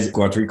it's, as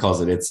Guattari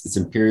calls it, it's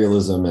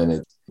imperialism, and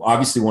it's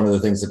obviously one of the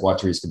things that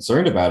Guattari is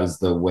concerned about is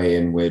the way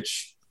in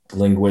which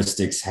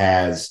linguistics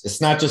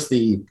it's not just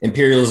the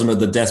imperialism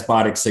of the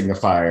despotic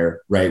signifier,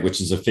 right,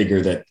 which is a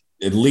figure that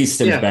at least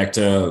stems back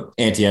to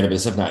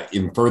Anti-Oedipus, if not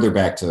even further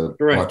back to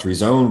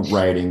Guattari's own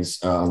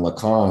writings on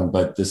Lacan,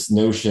 but this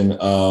notion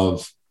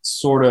of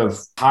sort of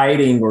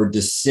hiding or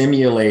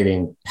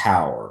dissimulating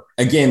power.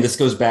 Again, this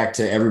goes back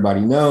to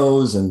everybody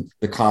knows and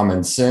the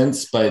common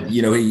sense, but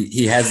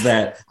he has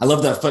that. I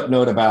love that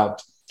footnote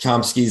about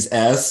Chomsky's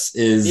S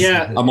is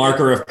a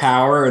marker of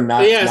power and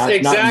not. Yes,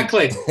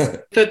 exactly.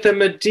 That the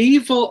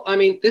medieval,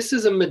 this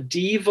is a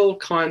medieval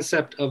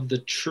concept of the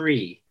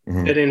tree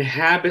that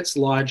inhabits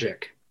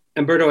logic.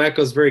 Umberto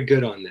Eco is very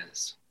good on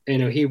this.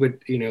 He would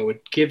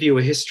give you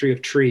a history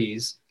of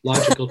trees,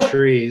 logical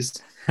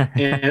trees,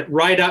 and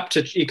right up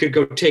to, you could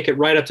go take it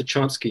right up to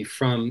Chomsky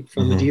from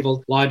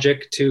medieval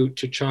logic to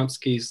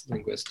Chomsky's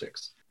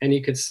linguistics. And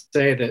you could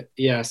say that,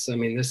 yes,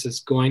 this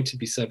is going to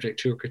be subject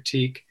to a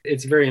critique.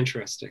 It's very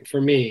interesting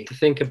for me to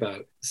think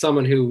about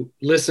someone who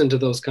listened to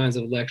those kinds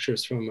of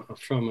lectures from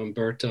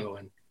Umberto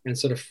and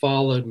sort of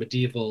followed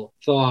medieval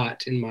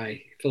thought in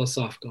my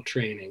philosophical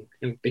training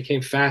and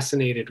became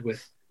fascinated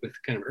with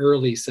kind of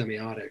early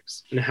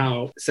semiotics and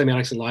how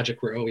semiotics and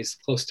logic were always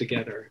close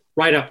together,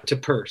 right up to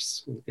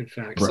Peirce, in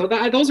fact. Right.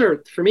 So those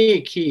are, for me,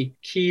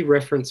 key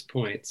reference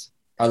points.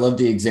 I love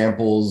the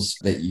examples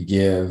that you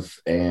give,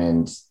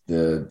 and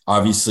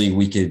obviously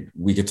we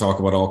could talk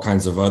about all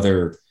kinds of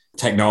other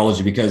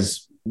technology,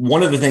 because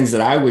one of the things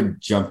that I would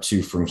jump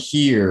to from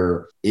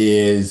here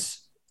is,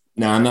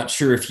 now I'm not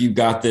sure if you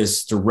got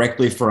this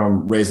directly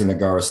from Reza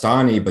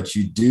Negarestani, but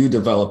you do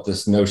develop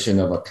this notion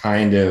of a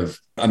kind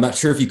of, I'm not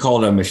sure if you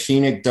call it a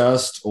machinic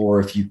dust or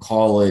if you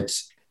call it.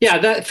 Yeah,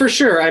 that for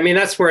sure.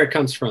 That's where it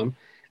comes from.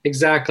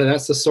 Exactly.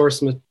 That's the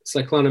source.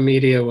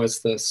 Cyclonomedia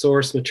was the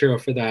source material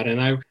for that. And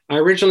I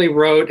originally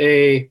wrote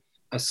a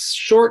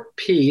short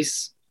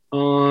piece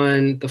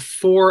on the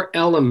 4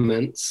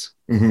 elements,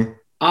 Mm-hmm.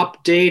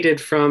 updated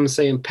from,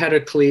 say,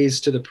 Empedocles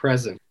to the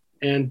present,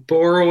 and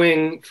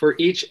borrowing for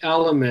each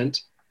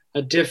element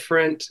a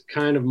different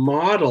kind of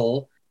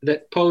model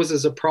that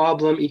poses a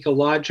problem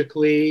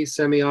ecologically,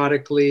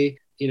 semiotically,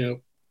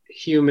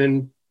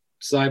 human,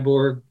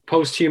 cyborg,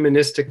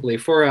 post-humanistically,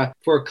 for a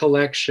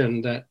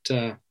collection that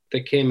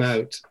came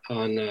out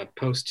on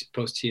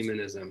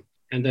post-humanism,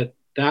 and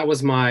that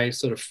was my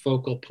sort of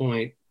focal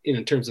point.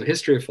 In terms of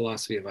history of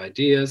philosophy of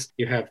ideas,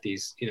 you have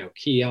these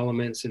key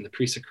elements in the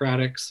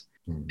pre-Socratics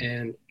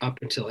and up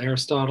until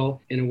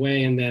Aristotle in a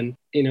way, and then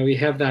you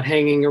have that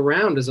hanging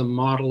around as a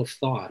model of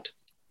thought.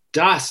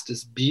 Dust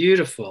is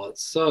beautiful.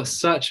 It's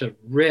such a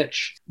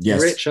rich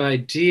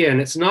idea, and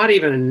it's not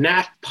even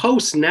a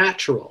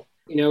post-natural.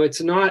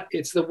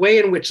 It's the way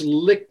in which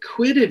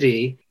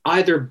liquidity,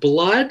 either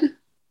blood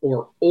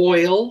or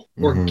oil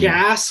or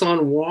gas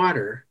on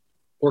water,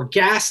 or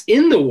gas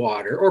in the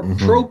water, or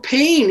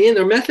propane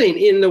or methane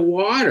in the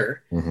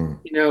water,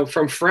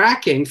 from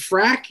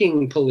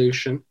fracking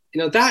pollution,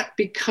 that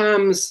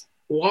becomes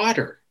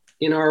water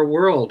in our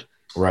world.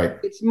 Right.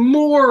 It's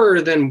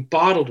more than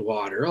bottled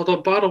water,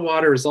 although bottled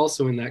water is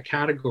also in that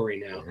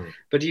category now.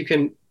 But you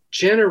can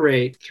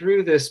generate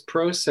through this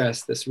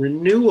process, this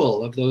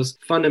renewal of those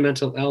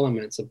fundamental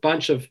elements, a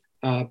bunch of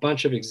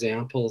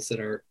examples that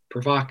are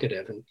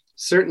provocative. And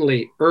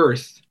certainly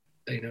earth,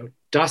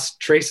 dust,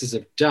 traces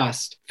of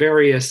dust,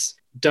 various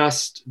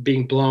dust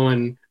being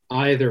blown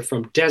either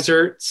from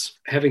deserts,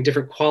 having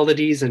different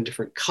qualities and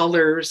different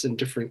colors and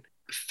different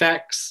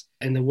effects,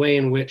 and the way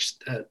in which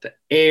the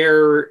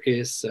air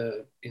is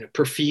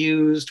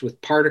perfused with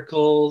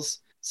particles,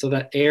 so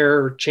that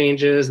air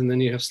changes, and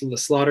then you have the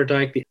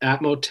Sloterdijk, the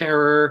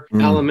atmoterror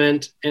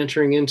element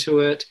entering into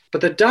it.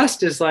 But the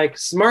dust is like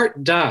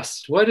smart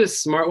dust. What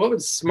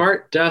would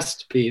smart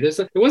dust be?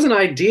 There was an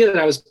idea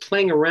that I was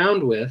playing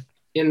around with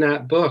in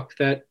that book,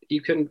 that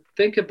you can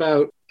think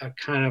about a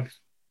kind of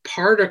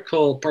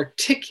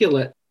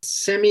particulate,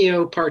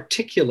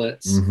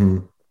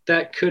 semioparticulates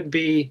that could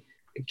be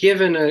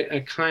given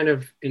a kind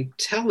of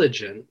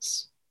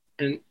intelligence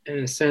and, in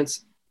a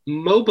sense,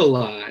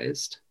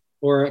 mobilized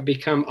or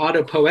become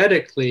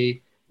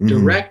autopoetically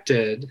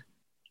directed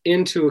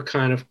into a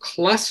kind of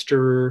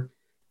cluster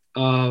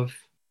of,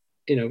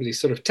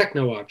 these sort of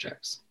techno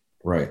objects.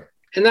 Right.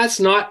 And that's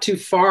not too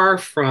far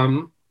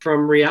from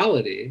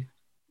reality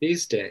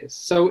these days.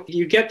 So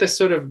you get this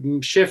sort of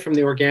shift from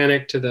the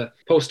organic to the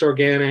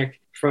post-organic,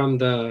 from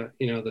the,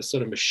 the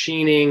sort of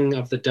machining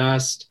of the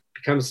dust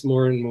becomes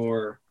more and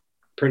more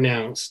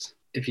pronounced.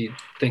 If you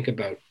think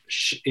about,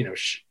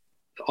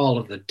 all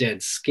of the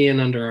dead skin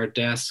under our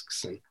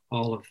desks and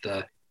all of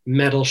the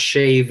metal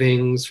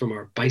shavings from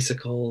our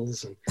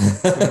bicycles and,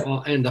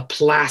 and the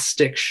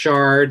plastic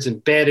shards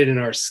embedded in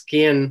our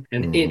skin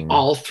and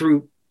all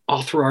through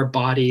our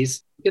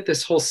bodies, you get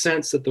this whole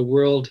sense that the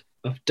world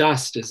of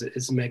dust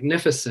is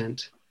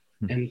magnificent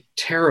and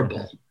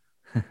terrible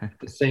at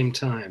the same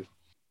time.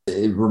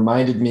 It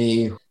reminded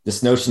me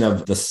this notion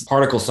of the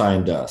particle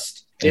sign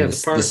dust. Yeah, the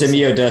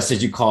semiodust,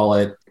 as you call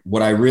it.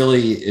 What I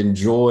really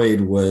enjoyed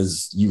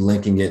was you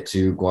linking it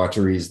to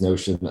Guattari's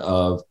notion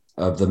of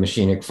the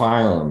machinic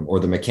phylum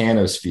or the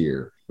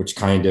mechanosphere, which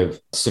kind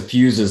of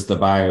suffuses the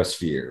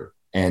biosphere.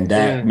 And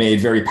that made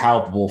very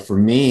palpable for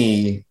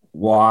me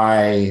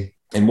why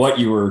and what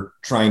you were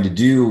trying to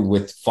do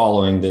with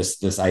following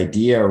this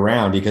idea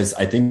around, because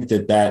I think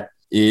that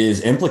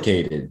is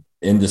implicated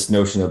in this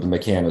notion of the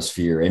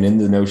mechanosphere and in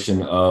the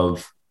notion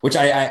of, which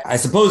I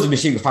suppose the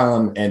machinic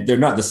phylum, and they're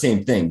not the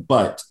same thing,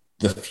 but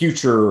the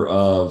future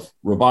of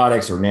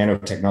robotics or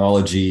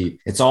nanotechnology,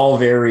 it's all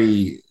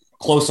very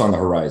close on the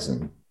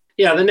horizon.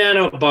 Yeah, the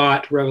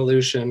nanobot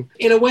revolution.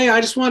 In a way, I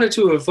just wanted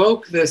to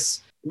evoke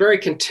this very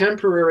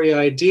contemporary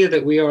idea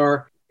that we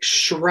are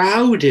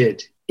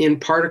shrouded in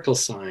particle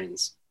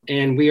signs,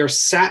 and we are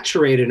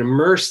saturated,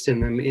 immersed in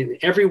them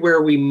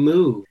everywhere we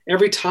move,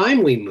 every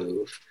time we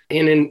move,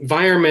 in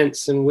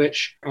environments in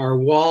which our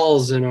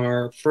walls and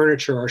our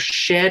furniture are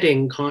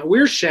shedding.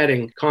 We're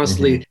shedding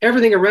constantly.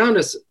 Everything around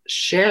us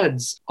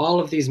sheds all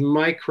of these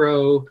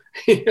micro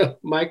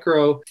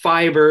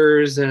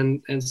fibers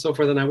and so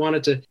forth. And I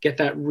wanted to get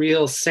that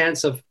real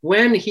sense of,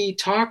 when he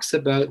talks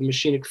about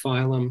machinic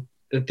phylum,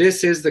 that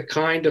this is the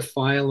kind of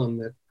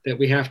phylum that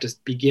we have to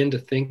begin to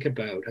think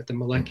about at the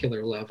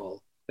molecular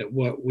level, that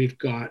what we've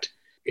got,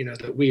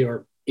 that we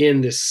are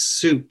in this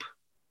soup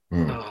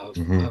of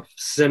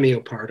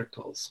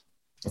semioparticles.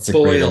 That's a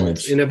great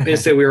image.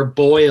 We were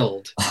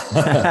boiled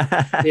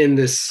in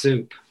this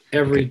soup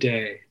every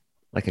day.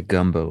 Like a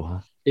gumbo, huh?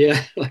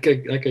 Yeah, like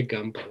a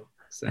gumbo,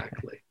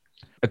 exactly.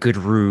 A good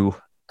roux.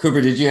 Cooper,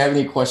 did you have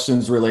any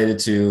questions related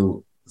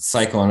to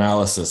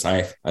psychoanalysis?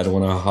 I don't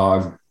want to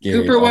hog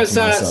Gary Cooper all was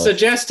to myself.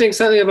 suggesting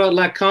something about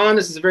Lacan.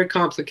 This is a very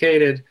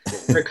complicated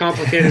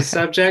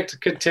subject.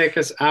 It could take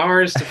us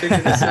hours to figure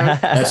this out.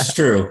 That's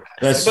true.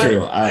 That's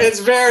true. It's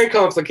very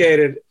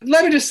complicated.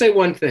 Let me just say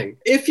one thing.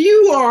 If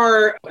you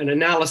are an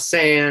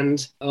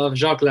analysand of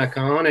Jacques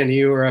Lacan and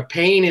you are a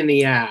pain in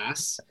the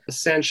ass,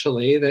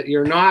 essentially, that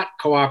you're not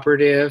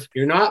cooperative,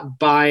 you're not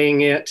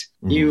buying it,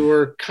 you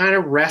are kind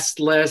of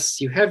restless,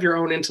 you have your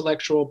own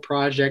intellectual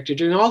project, you're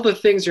doing all the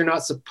things you're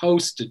not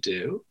supposed to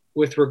do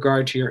with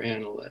regard to your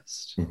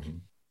analyst.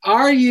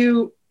 Are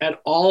you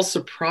at all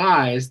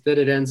surprised that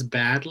it ends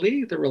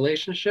badly, the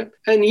relationship?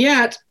 And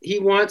yet he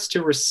wants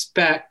to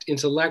respect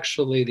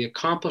intellectually the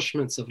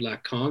accomplishments of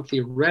Lacan,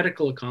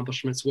 theoretical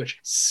accomplishments which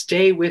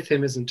stay with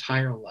him his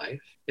entire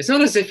life. It's not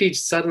as if he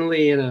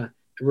suddenly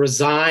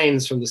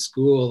resigns from the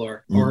school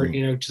or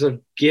sort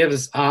of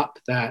gives up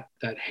that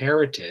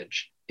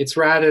heritage. It's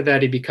rather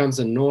that he becomes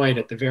annoyed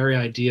at the very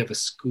idea of a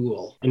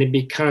school and he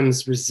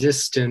becomes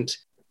resistant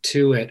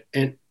to it.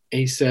 And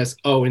he says,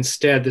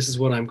 instead, this is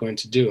what I'm going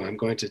to do. I'm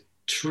going to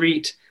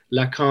treat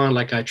Lacan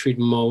like I treat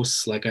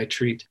Mauss, like I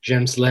treat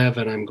James Lev,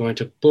 and I'm going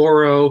to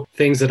borrow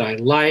things that I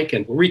like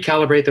and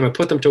recalibrate them and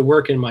put them to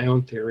work in my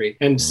own theory.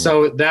 And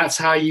so that's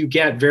how you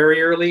get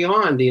very early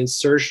on the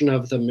insertion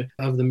of the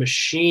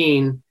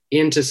machine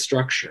into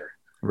structure.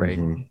 Right.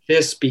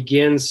 This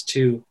begins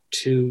to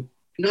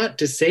not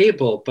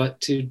disable,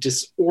 but to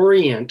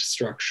disorient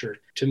structure,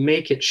 to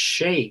make it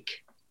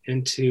shake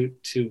and to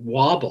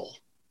wobble.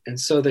 And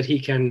so that he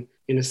can,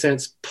 in a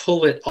sense,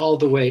 pull it all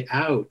the way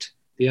out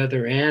the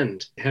other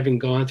end, having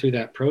gone through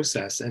that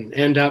process and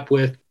end up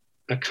with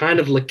a kind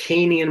of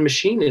Lacanian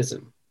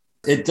machinism.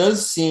 It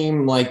does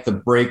seem like the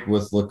break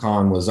with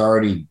Lacan was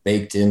already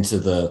baked into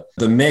the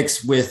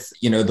mix with,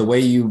 the way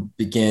you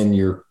begin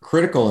your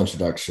critical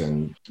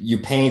introduction. You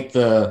paint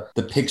the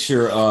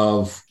picture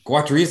of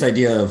Guattari's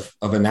idea of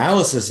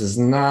analysis is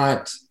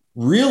not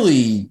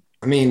really,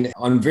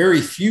 on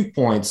very few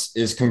points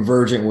is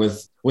convergent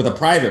with a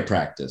private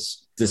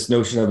practice. This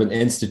notion of an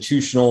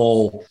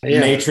institutional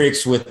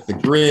matrix with the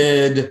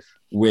grid,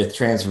 with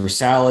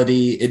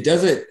transversality.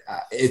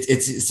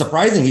 It's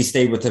surprising he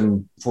stayed with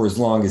him for as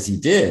long as he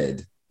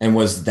did and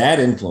was that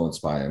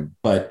influenced by him.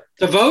 But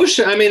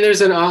devotion,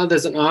 there's an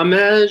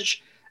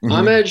homage,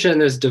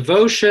 and there's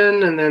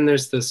devotion, and then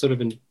there's the sort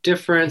of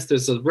indifference,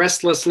 there's a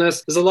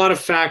restlessness. There's a lot of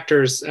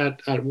factors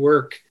at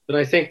work that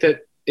I think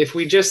that if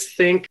we just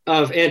think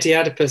of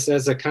Anti-Oedipus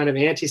as a kind of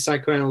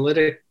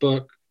anti-psychoanalytic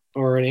book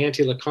or an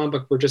anti-Lacan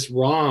book, we're just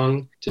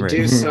wrong to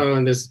do so.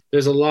 And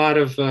there's a lot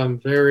of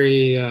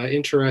very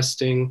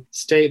interesting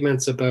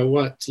statements about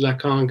what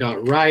Lacan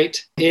got right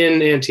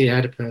in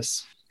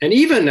Anti-Oedipus. And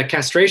even the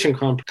castration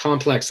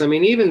complex,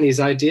 even these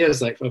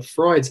ideas like of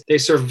Freud's, they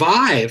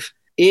survive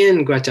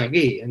in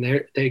Guattari,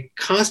 and he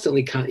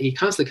constantly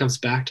comes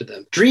back to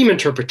them. Dream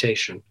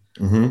interpretation.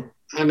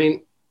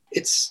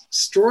 It's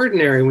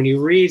extraordinary when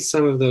you read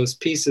some of those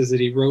pieces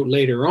that he wrote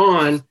later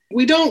on.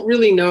 We don't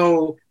really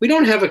know, we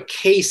don't have a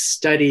case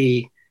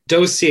study,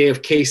 dossier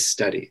of case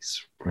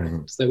studies,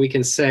 right? So that we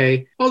can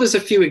say, there's a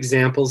few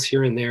examples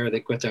here and there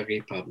that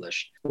Guattari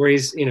published, where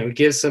he's,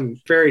 gives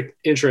some very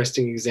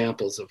interesting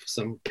examples of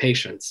some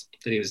patients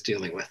that he was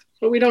dealing with.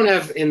 But we don't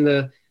have in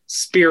the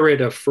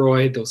spirit of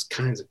Freud those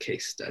kinds of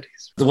case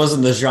studies. It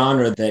wasn't the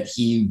genre that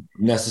he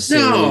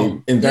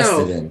necessarily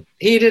invested in.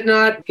 He did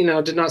not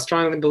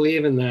strongly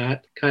believe in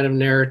that kind of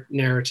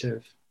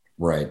narrative.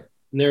 Right.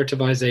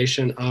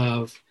 Narrativization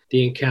of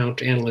the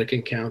analytic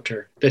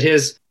encounter. That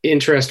his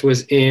interest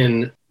was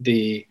in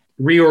the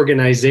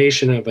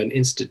reorganization of an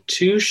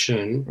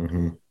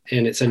institution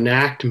and its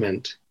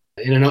enactment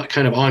in a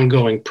kind of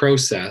ongoing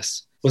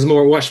process was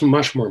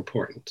much more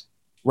important.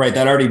 Right,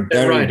 that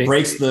already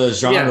breaks the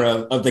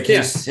genre of the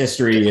case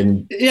history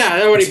and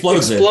that already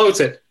explodes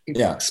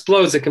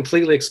it.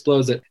 Completely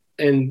explodes it.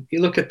 And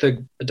you look at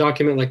a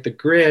document like the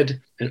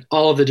grid and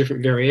all of the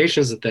different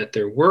variations that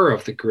there were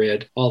of the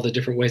grid, all the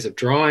different ways of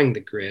drawing the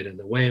grid and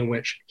the way in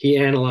which he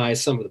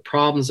analyzed some of the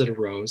problems that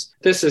arose.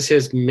 This is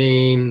his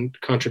main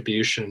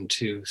contribution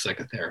to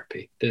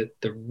psychotherapy, the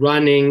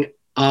running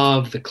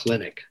of the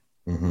clinic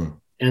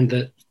and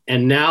the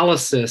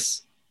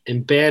analysis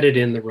embedded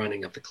in the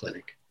running of the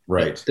clinic.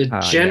 Right. The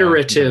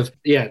generative,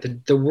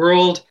 the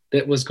world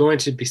that was going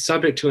to be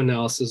subject to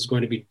analysis is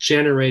going to be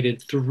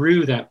generated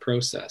through that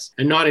process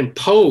and not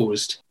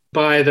imposed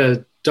by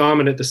the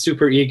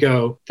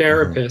superego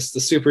therapists, the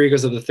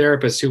superegos of the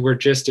therapists who were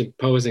just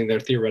imposing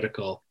their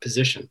theoretical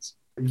positions.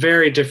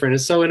 Very different.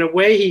 And so in a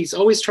way, he's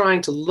always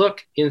trying to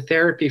look in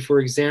therapy for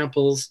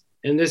examples.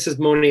 And this is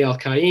Moni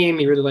Al-Qaim.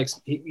 He really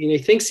likes, he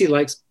thinks he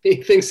likes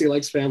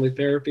family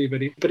therapy,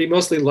 but he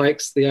mostly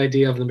likes the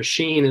idea of the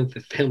machine and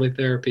the family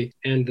therapy,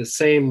 and the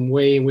same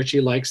way in which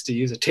he likes to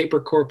use a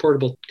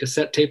portable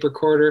cassette tape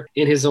recorder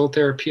in his own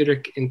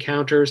therapeutic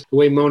encounters, the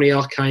way Moni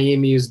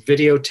Al-Qaim used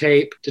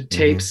videotape to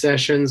tape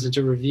sessions and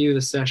to review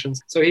the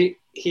sessions. So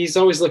he's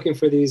always looking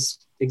for these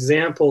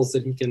examples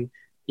that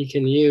he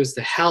can use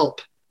to help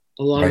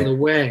along Right. the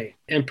way,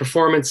 and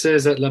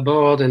performances at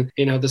Laborde, and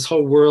this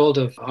whole world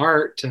of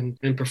art and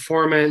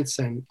performance,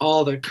 and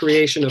all the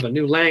creation of a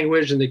new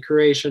language and the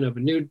creation of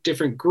new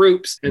different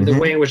groups, and the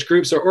way in which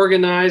groups are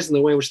organized, and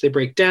the way in which they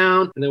break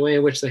down, and the way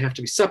in which they have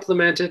to be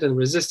supplemented, and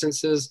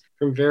resistances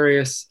from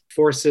various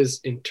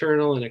forces,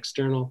 internal and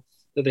external,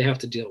 that they have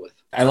to deal with.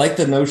 I like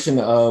the notion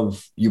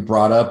you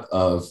brought up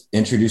of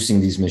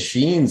introducing these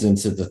machines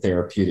into the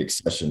therapeutic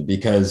session,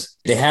 because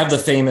they have the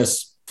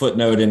famous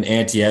footnote in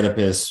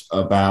Anti-Oedipus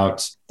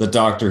about the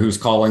doctor who's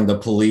calling the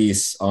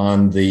police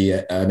on the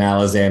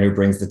Alexander who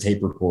brings the tape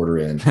recorder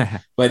in.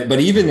 but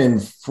even in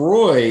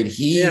Freud,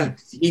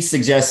 he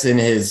suggests in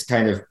his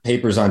kind of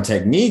papers on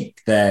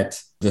technique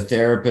that the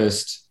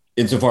therapist,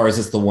 insofar as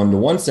it's the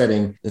one-to-one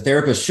setting, the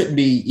therapist shouldn't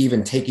be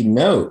even taking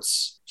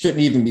notes, shouldn't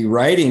even be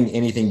writing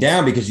anything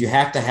down, because you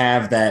have to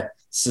have that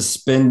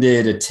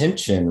suspended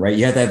attention, right?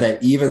 You have to have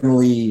that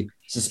evenly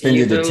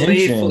suspended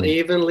attention.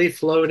 Evenly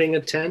floating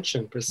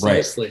attention,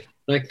 precisely. Right.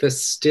 Like the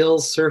still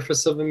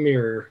surface of a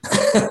mirror,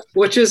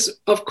 which is,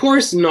 of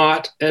course,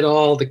 not at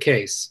all the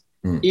case.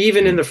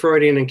 Even in the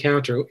Freudian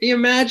encounter. You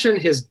imagine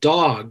his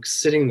dog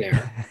sitting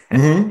there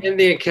in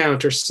the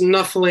encounter,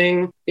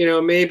 snuffling,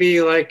 maybe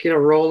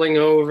rolling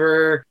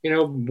over,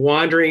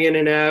 wandering in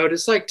and out.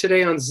 It's like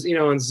today on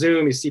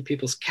Zoom, you see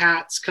people's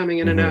cats coming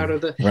in and out of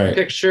the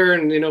picture,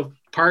 and,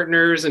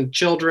 partners and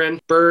children,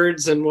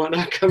 birds and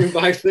whatnot coming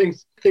by,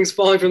 things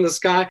falling from the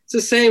sky. It's the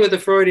same with the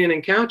Freudian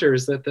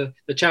encounters, that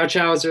the chow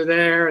chows are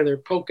there and they're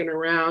poking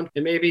around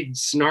and maybe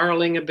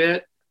snarling a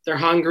bit. They're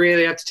hungry.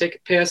 They have to take a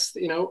piss,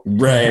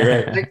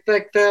 Right.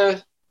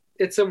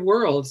 It's a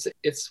world.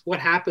 It's what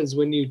happens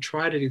when you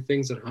try to do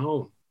things at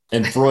home.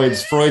 And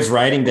Freud's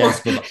writing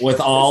desk with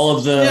all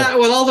of the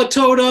with all the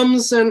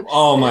totems and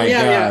oh my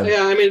god.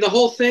 Yeah. I mean, the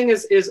whole thing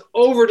is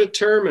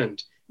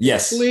overdetermined.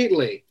 Yes.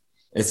 Completely.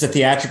 It's a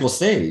theatrical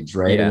stage,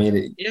 right? Yeah. I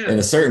mean, in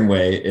a certain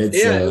way, it's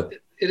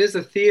it is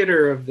a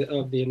theater of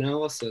the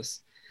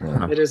analysis.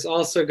 Yeah. It has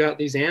also got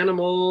these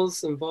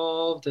animals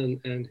involved,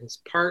 and his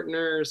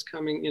partners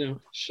coming,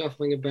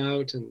 shuffling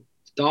about, and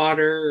his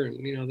daughter,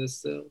 and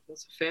this a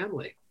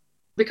family.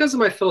 Because of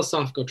my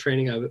philosophical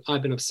training,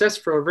 I've been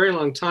obsessed for a very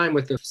long time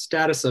with the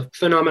status of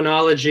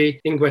phenomenology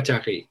in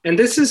Guattari. And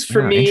this is,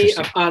 for me,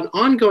 an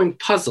ongoing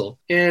puzzle.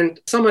 And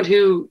someone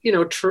who,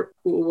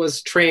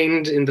 was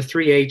trained in the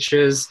 3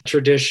 H's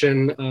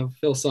tradition of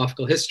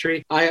philosophical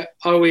history, I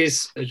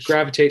always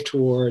gravitate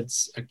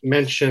towards a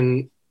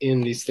mention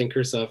in these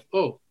thinkers of,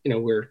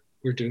 we're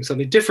doing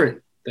something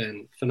different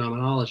than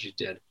phenomenology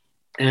did.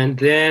 And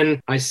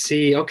then I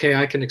see, okay,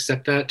 I can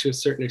accept that to a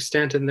certain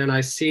extent. And then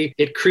I see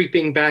it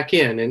creeping back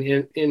in.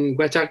 And in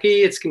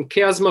Guattari, it's in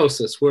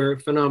chiasmosis, where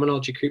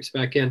phenomenology creeps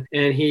back in.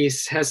 And he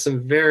has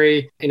some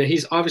very,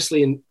 he's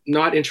obviously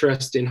not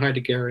interested in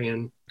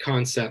Heideggerian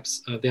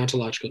concepts of the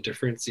ontological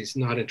difference. He's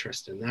not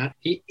interested in that.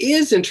 He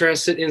is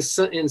interested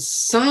in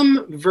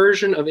some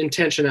version of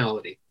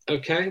intentionality.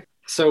 Okay?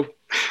 So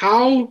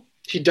how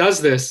he does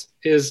this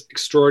is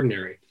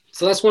extraordinary.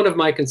 So that's one of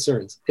my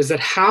concerns, is that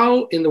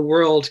how in the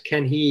world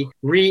can he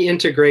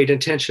reintegrate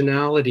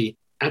intentionality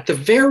at the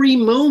very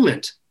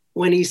moment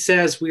when he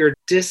says we are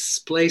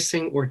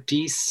displacing or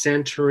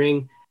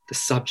decentering the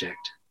subject?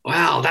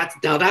 Wow,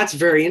 that's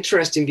very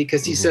interesting,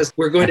 because he says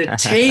we're going to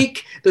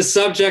take the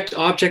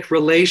subject-object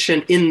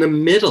relation in the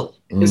middle.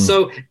 And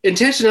so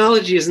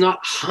intentionality is not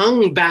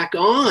hung back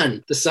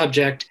on the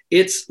subject.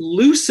 It's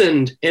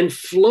loosened and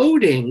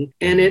floating,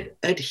 and it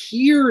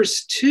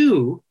adheres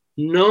to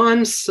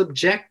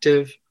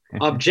non-subjective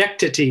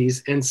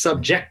objectities and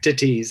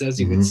subjectities, as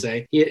you would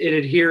say. It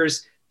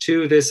adheres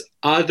to this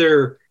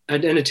other,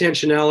 an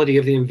intentionality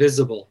of the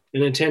invisible,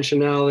 an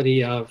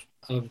intentionality of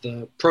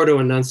the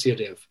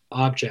proto-enunciative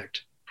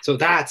object. So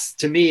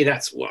to me,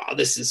 wow,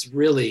 this is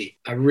really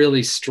a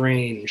really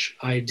strange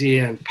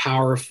idea and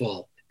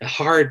powerful,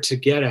 hard to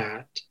get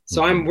at.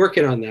 So I'm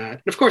working on that.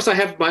 And of course, I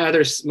have my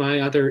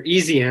other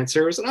easy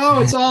answers.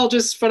 It's all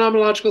just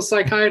phenomenological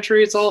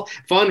psychiatry. It's all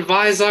von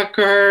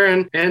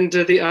Weizsäcker and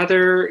the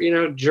other,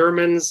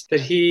 Germans that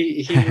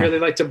he really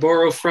liked to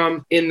borrow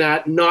from in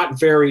that not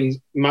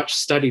very much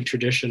studied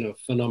tradition of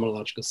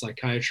phenomenological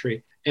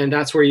psychiatry. And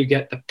that's where you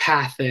get the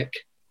pathic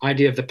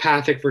idea of the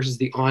pathic versus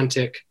the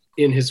ontic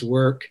in his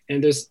work.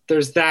 And there's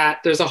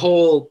a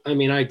whole,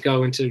 I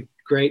go into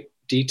great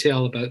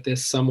detail about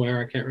this somewhere,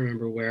 I can't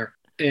remember where,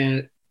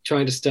 and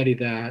trying to study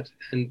that.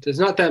 And there's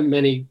not that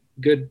many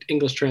good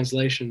English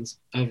translations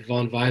of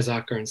von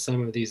Weizsäcker and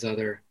some of these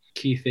other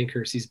key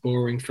thinkers he's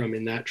borrowing from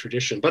in that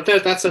tradition. But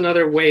that's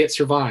another way it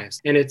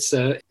survives. And it's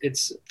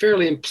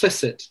fairly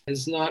implicit.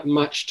 There's not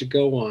much to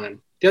go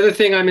on. The other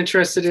thing I'm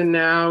interested in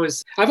now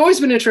is, I've always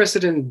been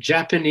interested in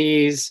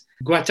Guattari's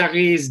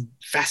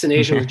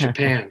fascination with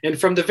Japan. And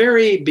from the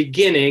very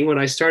beginning, when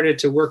I started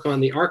to work on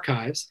the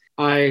archives,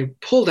 I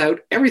pulled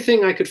out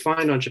everything I could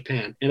find on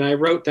Japan. And I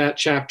wrote that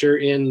chapter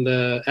in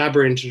the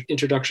Aber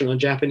introduction on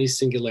Japanese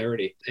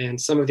singularity, and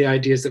some of the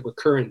ideas that were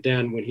current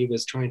then when he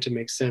was trying to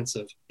make sense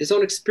of his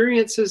own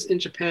experiences in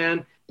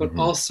Japan, but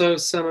also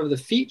some of the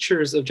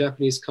features of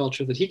Japanese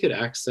culture that he could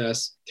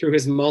access through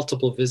his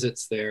multiple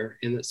visits there,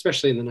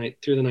 especially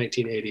through the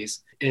 1980s,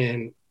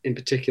 and in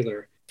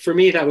particular. For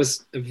me, that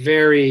was a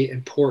very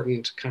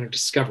important kind of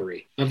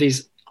discovery of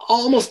these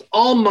almost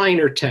all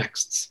minor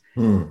texts,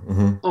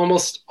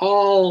 almost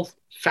all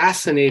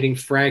fascinating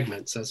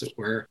fragments, as it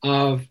were,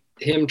 of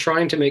him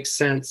trying to make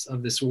sense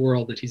of this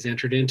world that he's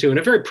entered into in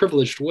a very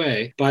privileged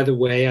way, by the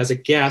way, as a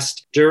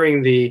guest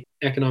during the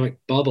economic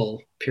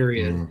bubble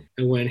period,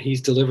 and when he's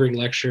delivering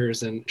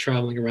lectures and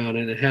traveling around,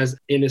 and it has,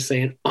 in a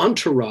say, an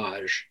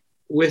entourage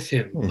with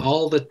him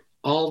all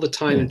the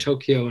time in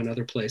Tokyo and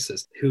other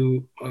places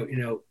who,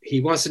 he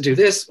wants to do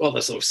this. Well,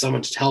 there's always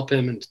someone to help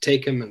him and to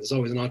take him, and there's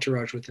always an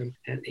entourage with him.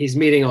 And he's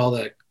meeting all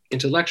the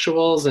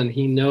intellectuals, and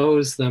he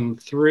knows them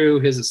through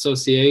his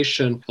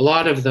association. A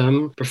lot of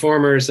them,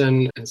 performers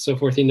and so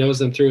forth, he knows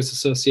them through his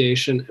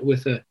association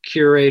with the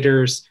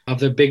curators of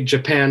the big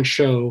Japan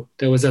show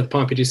that was at the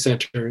Pompidou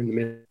Center in the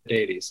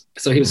mid-'80s.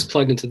 So he was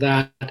plugged into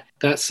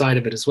that side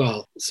of it as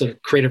well. Sort of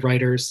creative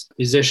writers,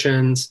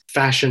 musicians,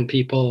 fashion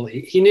people.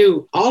 He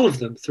knew all of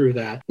them through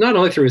that, not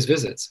only through his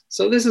visits.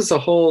 So this is a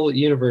whole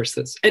universe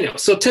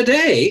so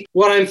today,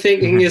 what I'm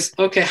thinking is,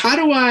 okay, how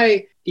do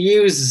I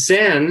use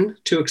Zen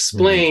to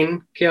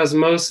explain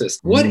chaosmosis?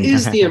 What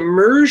is the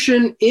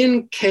immersion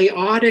in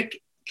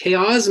chaosmic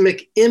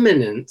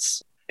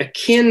immanence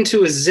akin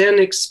to a Zen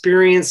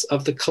experience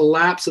of the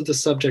collapse of the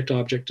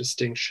subject-object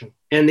distinction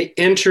and the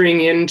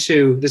entering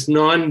into this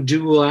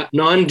non-duality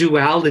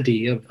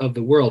of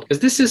the world?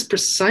 Because this is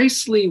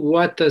precisely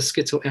what the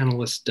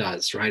schizoanalyst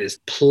does, right? Is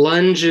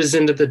plunges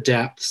into the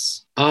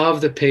depths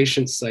of the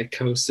patient's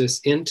psychosis,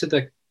 into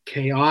the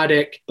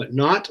chaotic, but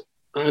not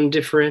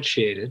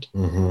undifferentiated,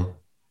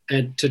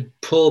 and to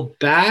pull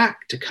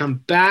back, to come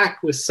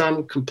back with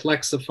some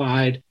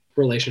complexified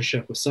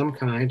relationship of some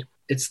kind.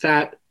 It's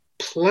that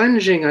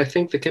plunging, I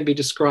think, that can be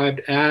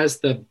described as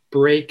the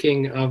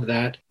breaking of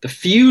the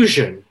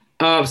fusion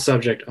of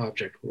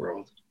subject-object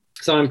world.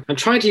 So I'm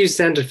trying to use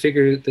Zen to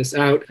figure this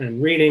out,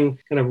 and reading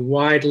kind of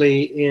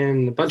widely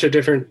in a bunch of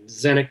different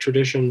Zenic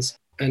traditions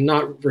and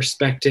not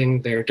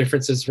respecting their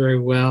differences very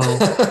well,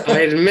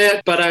 I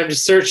admit, but I'm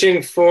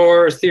searching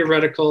for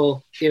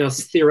theoretical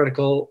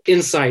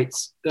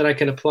insights that I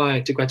can apply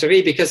to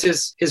Guattari, because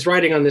his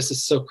writing on this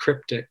is so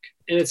cryptic.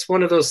 And it's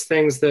one of those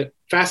things that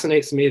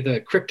fascinates me, the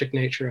cryptic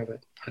nature of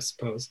it, I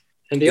suppose.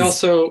 And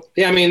this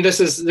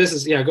is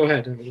go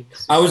ahead.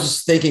 I was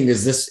just thinking,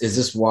 is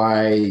this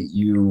why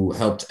you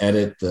helped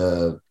edit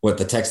the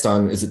text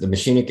on, is it the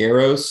Machinic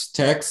Arrows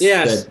text?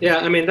 Yes.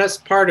 That's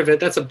part of it.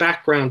 That's a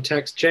background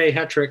text. Jay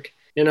Hetrick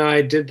and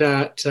I did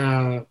that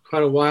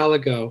quite a while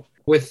ago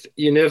with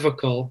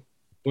Univocal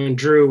when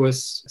Drew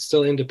was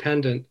still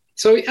independent.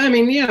 So,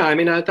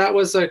 that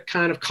was a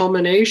kind of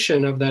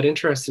culmination of that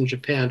interest in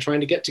Japan, trying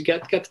to get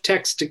the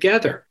text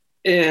together.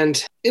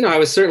 And, I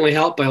was certainly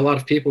helped by a lot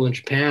of people in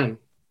Japan,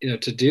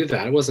 to do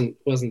that. It wasn't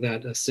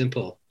that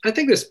simple. I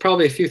think there's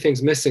probably a few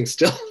things missing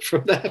still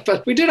from that,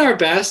 but we did our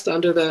best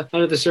under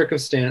the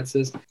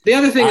circumstances. The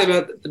other thing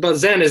about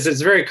Zen is it's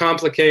a very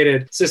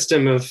complicated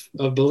system of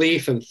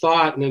belief and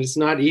thought, and it's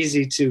not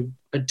easy to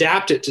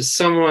adapt it to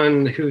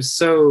someone who's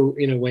so,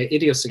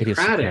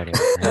 idiosyncratic.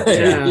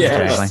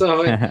 Exactly.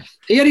 So,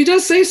 yet he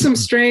does say some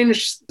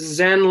strange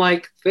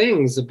Zen-like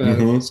things about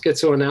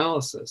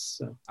schizoanalysis.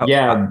 So.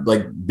 Yeah,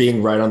 like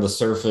being right on the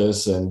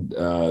surface, and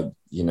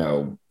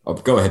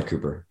go ahead,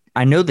 Cooper.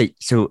 I know that.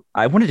 So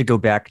I wanted to go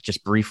back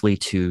just briefly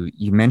to,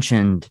 you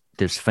mentioned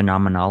this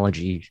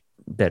phenomenology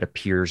that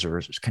appears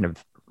or kind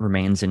of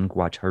remains in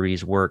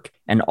Guattari's work.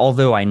 And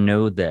although I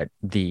know that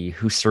the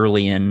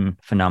Husserlian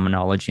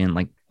phenomenology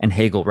and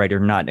Hegel, right, are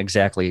not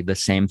exactly the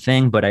same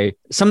thing, but a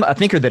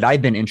thinker that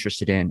I've been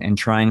interested in and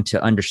trying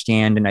to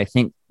understand, and I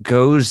think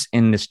goes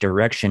in this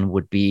direction,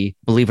 would be,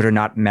 believe it or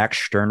not, Max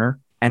Stirner.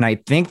 And I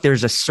think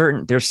there's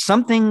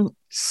something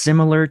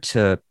similar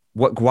to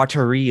what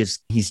Guattari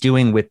he's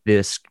doing with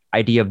this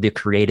idea of the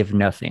creative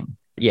nothing.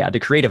 Yeah, the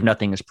creative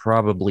nothing is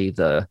probably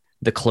the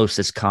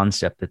closest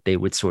concept that they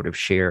would sort of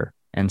share.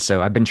 And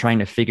so I've been trying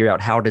to figure out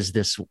how does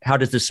this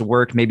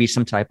work? Maybe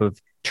some type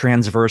of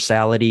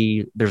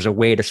transversality. There's a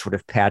way to sort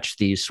of patch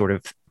these sort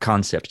of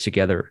concepts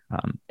together.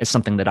 It's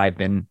something that I've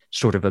been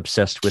sort of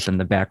obsessed with in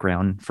the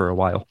background for a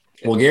while.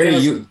 Well, Gary,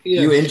 you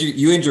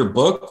end your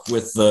book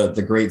with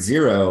the Great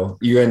Zero.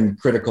 You end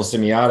Critical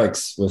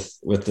Semiotics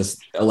with this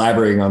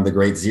elaborating on the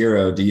Great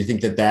Zero. Do you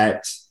think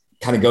that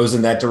kind of goes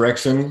in that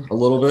direction a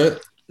little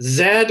bit?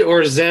 Z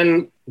or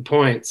Zen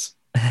points?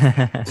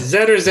 Z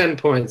or Zen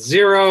points?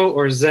 Zero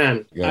or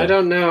Zen? Yeah. I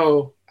don't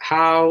know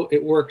how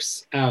it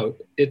works out.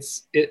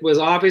 It was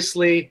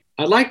obviously,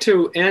 I'd like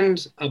to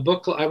end a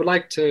book. I would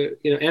like to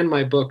end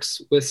my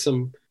books with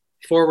some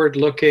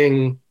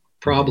forward-looking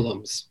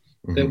problems.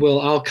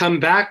 I'll come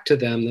back to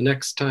them the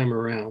next time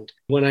around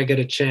when I get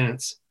a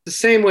chance. The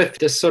same with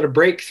this sort of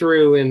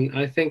breakthrough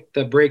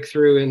the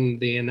breakthrough in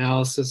the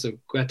analysis of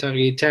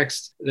Guattari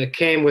text that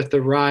came with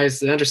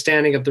the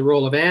understanding of the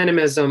role of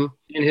animism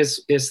in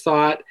his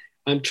thought,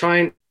 I'm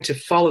trying to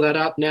follow that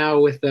up now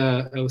with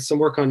some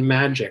work on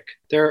magic.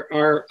 There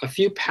are a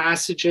few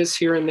passages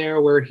here and there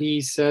where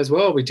he says,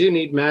 well, we do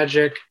need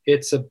magic.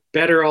 It's a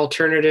better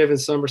alternative in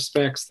some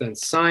respects than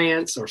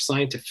science or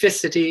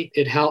scientificity.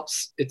 It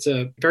helps. It's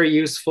very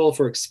useful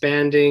for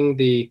expanding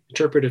the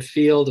interpretive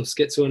field of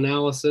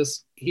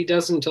schizoanalysis. He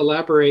doesn't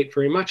elaborate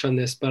very much on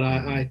this, but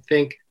I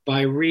think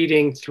by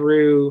reading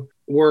through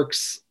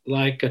works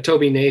like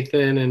Toby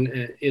Nathan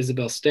and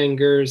Isabel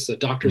Stenger's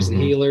Doctors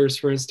and Healers,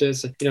 for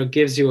instance,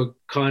 gives you a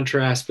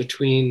contrast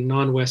between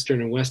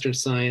non-Western and Western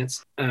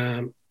science.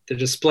 The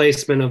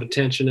displacement of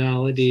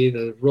intentionality,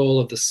 the role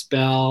of the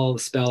spell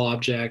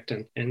object,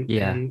 and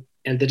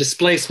the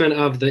displacement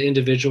of the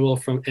individual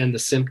from the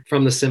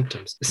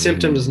symptoms. The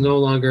symptom is no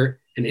longer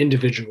an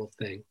individual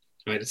thing,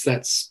 right? It's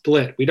that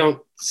split. We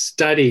don't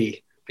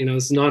study,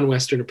 this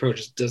non-Western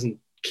approach doesn't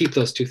keep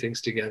those two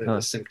things together,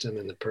 the symptom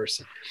and the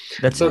person.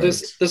 There's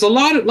a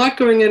lot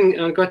going in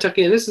on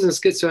Guattari, and this is in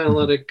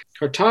schizoanalytic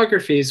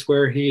cartographies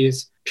where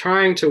he's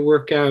trying to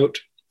work out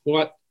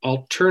what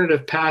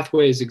alternative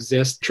pathways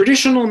exist.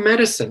 Traditional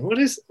medicine,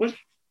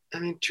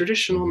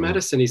 traditional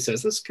medicine, he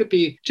says, this could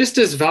be just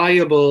as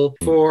valuable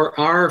for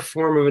our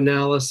form of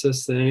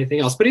analysis than anything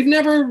else. But he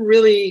never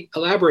really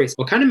elaborates.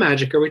 What kind of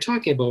magic are we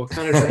talking about? What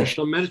kind of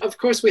traditional medicine? Of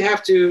course, we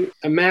have to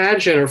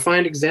imagine or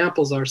find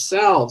examples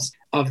ourselves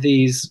of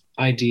these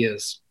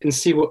ideas and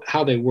see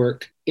how they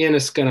work in a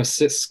kind of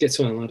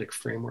schizoanalytic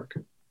framework.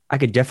 I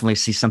could definitely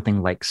see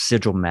something like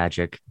sigil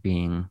magic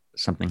being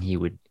something he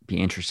would be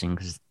interesting,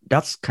 because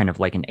that's kind of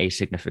like an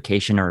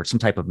asignification or some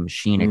type of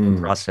machinic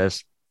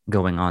process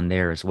going on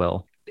there as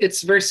well.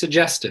 It's very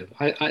suggestive.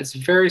 It's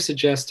very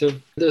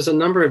suggestive. There's a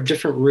number of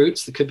different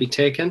routes that could be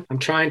taken. I'm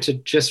trying to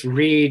just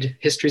read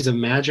histories of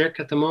magic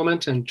at the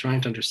moment and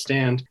trying to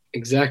understand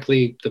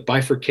exactly the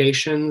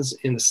bifurcations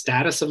in the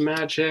status of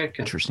magic.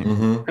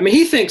 Interesting. I mean,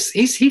 he thinks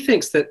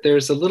that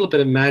there's a little bit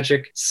of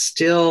magic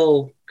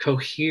still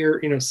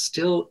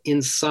still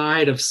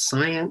inside of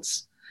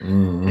science,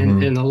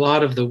 and a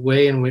lot of the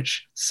way in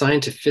which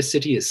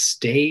scientificity is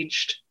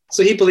staged.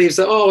 So he believes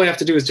that all we have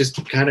to do is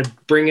just kind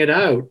of bring it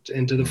out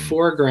into the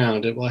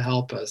foreground. It will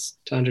help us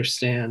to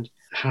understand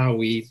how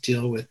we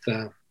deal with,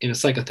 in a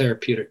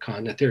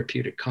psychotherapeutic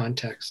therapeutic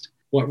context,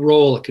 what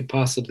role it could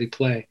possibly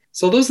play.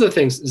 So those are the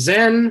things.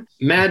 Zen,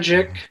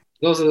 magic,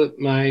 those are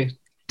my...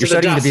 You're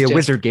studying to be a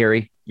wizard,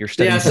 Gary. You're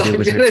studying to be a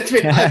wizard.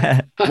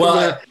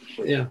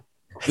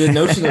 The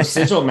notion of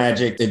sigil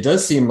magic, it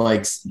does seem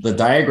like the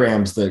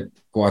diagrams that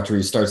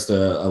Guattari starts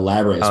to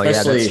elaborate,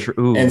 especially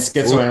in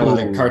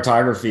schizoanalytic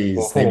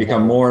cartographies. They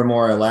become more and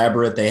more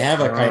elaborate. They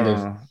have a kind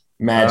of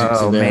magic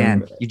to them.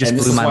 Man, you just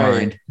blew my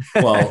mind.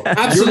 Well,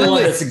 you're the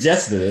one that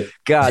suggested it.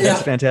 God,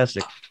 that's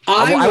fantastic.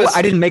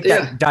 I didn't make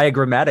that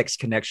diagrammatics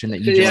connection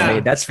that you just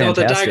made. That's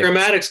fantastic. The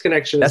diagrammatics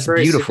connection is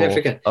very beautiful.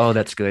 Significant. Oh,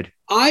 that's good.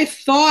 I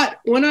thought,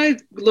 when I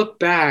look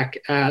back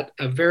at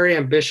a very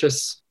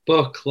ambitious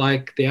book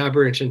like The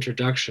Aberrant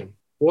Introduction,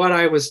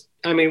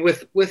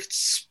 with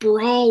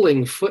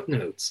sprawling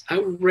footnotes,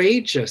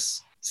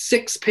 outrageous,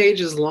 6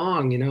 pages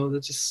long,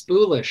 that's just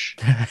foolish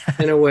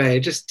in a way,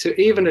 just to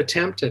even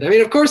attempt it. I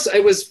mean, of course, I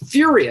was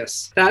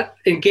furious. That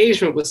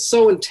engagement was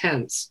so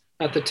intense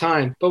at the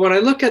time. But when I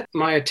look at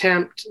my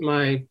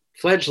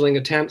fledgling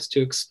attempts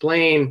to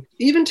explain,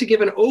 even to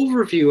give an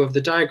overview of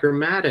the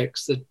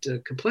diagrammatics, the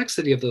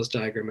complexity of those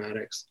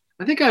diagrammatics,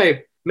 I think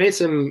I made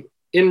some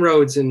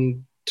inroads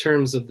in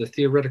terms of the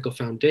theoretical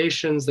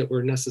foundations that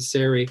were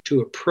necessary to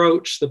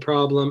approach the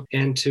problem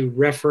and to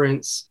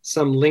reference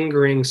some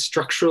lingering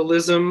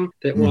structuralism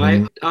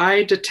that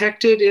I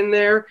detected in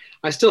there.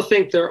 I still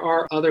think there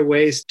are other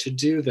ways to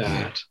do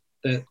that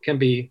can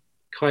be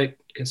quite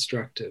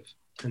constructive.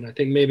 And I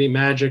think maybe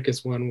magic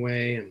is one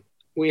way. And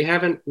we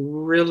haven't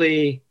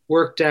really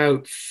worked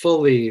out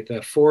fully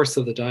the force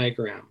of the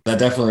diagram. That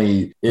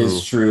definitely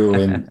is true,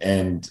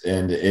 and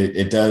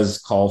it does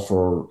call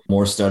for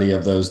more study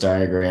of those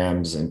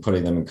diagrams and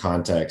putting them in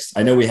context.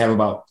 I know we have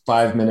about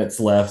 5 minutes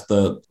left.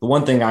 The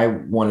one thing I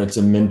wanted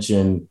to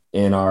mention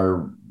in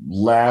our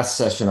last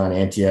session on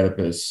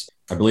Anti-Oedipus,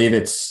 I believe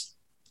it's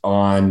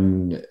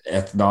on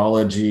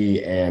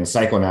ethnology and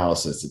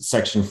psychoanalysis. It's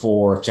section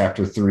 4 of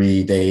chapter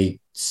 3. They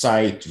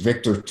cite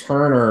Victor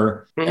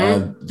Turner,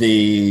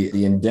 the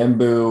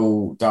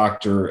Ndembu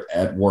doctor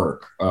at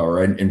work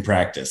or in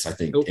practice, I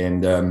think.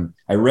 And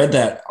I read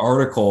that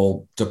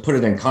article to put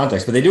it in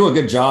context, but they do a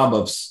good job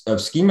of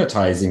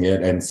schematizing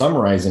it and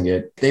summarizing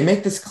it. They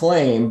make this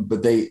claim,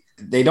 but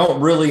they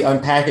don't really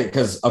unpack it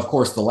because, of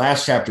course, the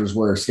last chapter is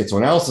where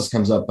schizoanalysis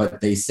comes up,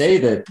 but they say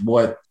that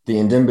what the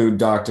Ndembu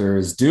doctor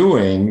is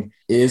doing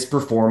is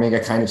performing a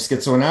kind of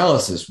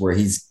schizoanalysis where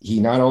he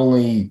not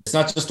only, it's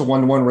not just a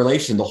one-to-one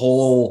relation, the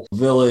whole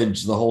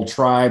village, the whole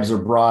tribes are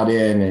brought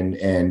in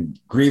and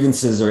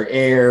grievances are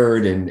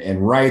aired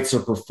and rites are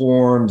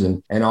performed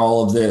and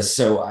all of this.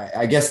 So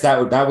I guess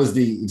that was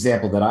the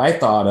example that I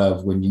thought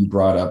of when you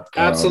brought up.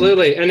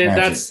 Absolutely. And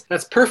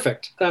that's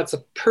perfect. That's a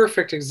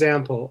perfect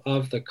example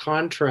of the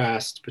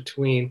contrast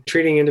between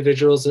treating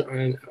individuals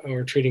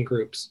or treating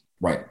groups.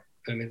 Right.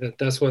 I mean,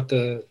 that's what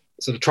the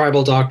sort of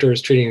tribal doctor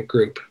is treating a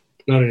group,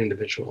 not an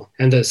individual.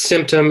 And the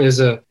symptom is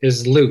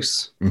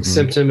loose. The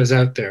symptom is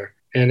out there.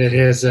 And it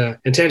has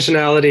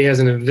intentionality as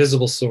an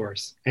invisible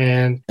source.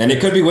 And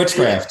it could be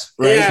witchcraft,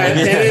 right? Yeah, and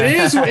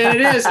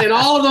it is. And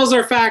all of those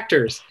are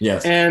factors.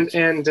 Yes. And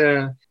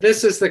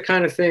this is the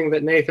kind of thing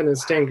that Nathan and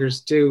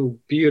Stengers do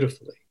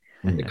beautifully.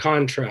 The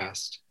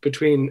contrast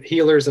between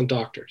healers and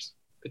doctors,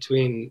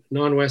 between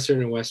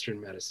non-Western and Western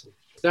medicine.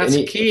 That's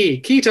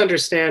key to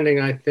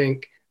understanding, I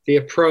think, the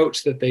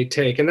approach that they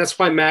take. And that's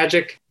why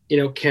magic,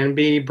 can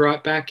be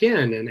brought back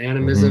in, and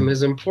animism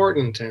is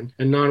important, and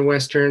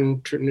non-Western,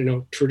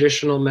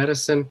 traditional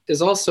medicine is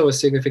also a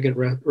significant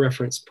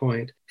reference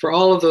point for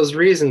all of those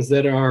reasons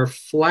that are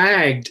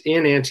flagged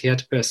in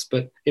Anti-Oedipus,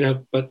 but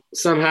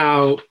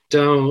somehow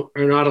are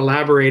not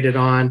elaborated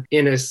on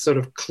in a sort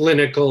of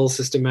clinical,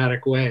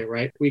 systematic way,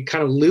 right? We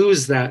kind of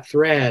lose that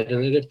thread,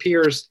 and it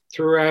appears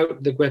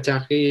throughout the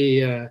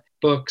Guattari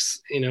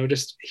books,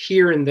 just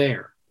here and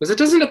there. Because it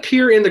doesn't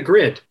appear in the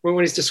grid when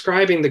he's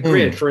describing the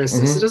grid, for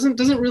instance. It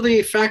doesn't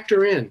really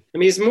factor in. I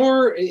mean, he's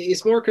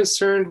more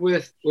concerned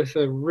with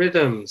the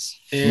rhythms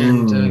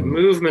and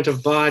movement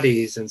of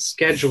bodies and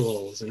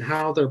schedules and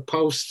how they're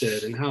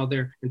posted and how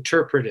they're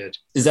interpreted.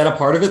 Is that a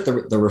part of it?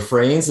 The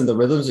refrains and the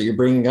rhythms that you're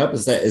bringing up?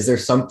 Is there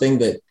something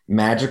that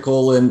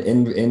magical in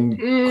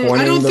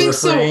coining the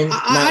refrain?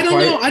 I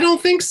don't know. I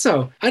don't think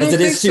so. Because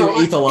it is too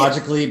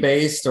ethologically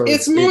based, or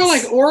it's more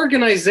like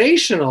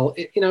organizational.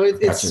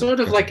 It's sort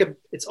of like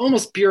it's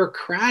almost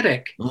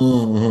bureaucratic.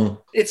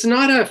 It's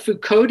not a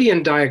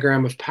Foucauldian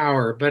diagram of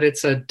power, but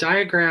it's a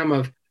diagram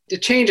of.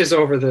 It changes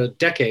over the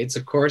decades,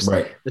 of course.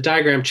 Right. The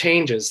diagram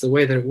changes, the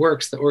way that it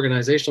works, the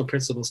organizational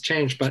principles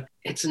change, but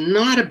it's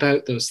not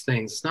about those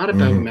things. It's not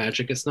about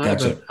magic. It's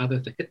not about other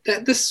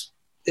things.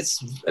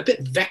 It's a bit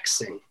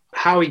vexing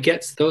how he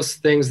gets those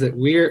things that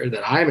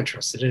I'm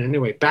interested in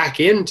anyway, back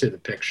into the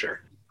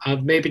picture,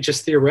 maybe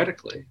just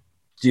theoretically.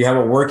 Do you have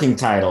a working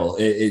title?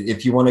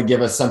 If you want to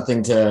give us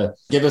something to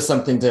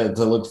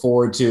look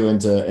forward to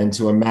and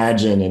to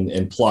imagine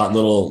and plot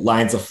little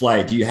lines of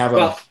flight, do you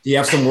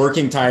have some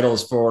working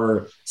titles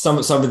for some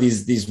of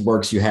these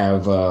works you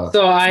have?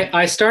 So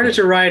I started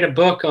to write a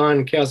book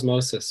on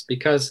chaosmosis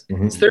because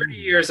it's 30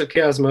 years of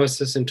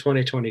chaosmosis in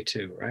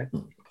 2022, right?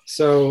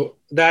 So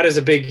that is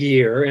a big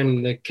year,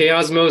 and the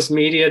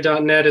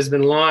chaosmosmedia.net has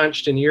been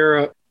launched in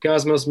Europe.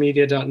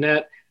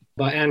 Chaosmosmedia.net.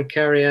 By Anne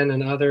Carrion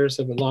and others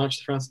have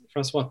launched,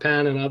 Francois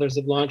Pan and others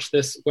have launched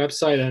this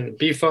website, and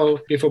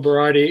Bifo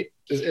Berardi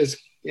is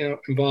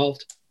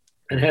involved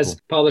and has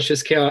published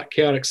his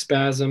Chaotic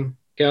Spasm,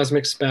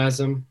 Chaosmic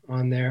Spasm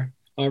on there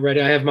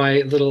already. I have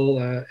my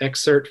little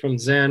excerpt from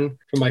Zen,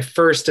 from my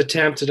first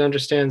attempt to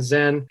understand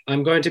Zen.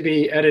 I'm going to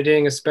be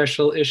editing a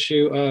special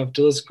issue of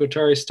Deleuze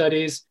Guattari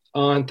Studies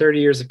on 30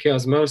 years of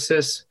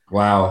chaosmosis.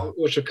 Wow.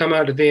 Which will come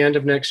out at the end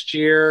of next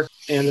year.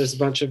 And there's a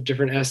bunch of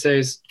different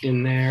essays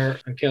in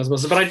there on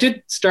chaosmosis. But I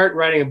did start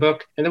writing a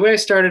book. And the way I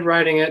started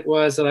writing it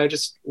was that I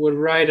just would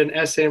write an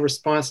essay in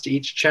response to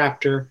each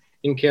chapter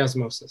in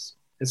chaosmosis.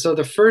 And so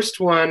the first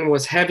one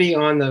was heavy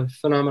on the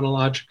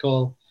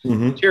phenomenological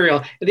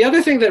material. And the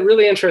other thing that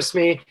really interests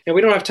me, and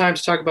we don't have time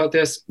to talk about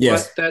this,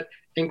 but that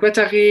in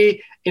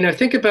Guattari,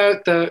 think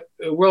about the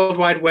World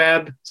Wide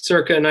Web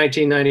circa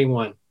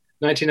 1991.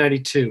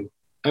 1992.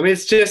 I mean,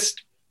 it's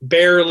just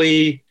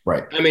barely,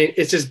 right. I mean,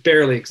 it just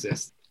barely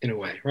exists in a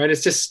way, right?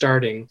 It's just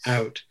starting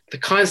out. The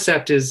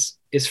concept is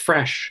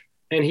fresh,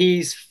 and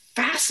he's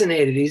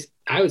fascinated. He's,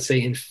 I would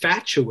say,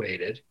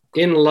 infatuated,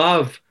 in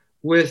love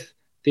with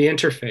the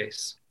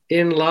interface,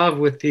 in love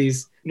with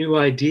these new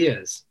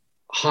ideas,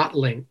 hot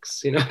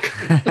links,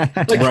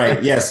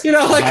 right. Yes.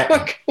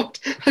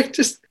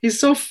 He's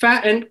so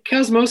fat, and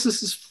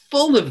chaosmosis is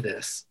full of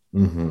this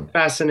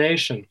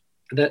fascination.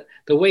 That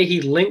the way he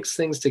links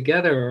things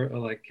together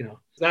are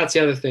that's the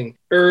other thing.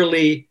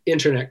 Early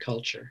internet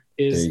culture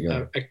is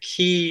a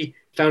key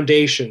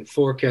foundation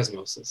for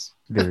chaosmosis.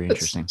 Very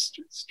interesting. It's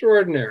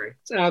extraordinary.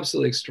 It's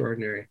absolutely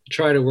extraordinary to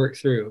try to work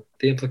through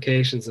the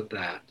implications of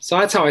that. So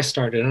that's how I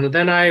started. And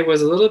then I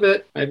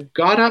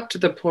got up to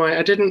the point,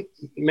 I didn't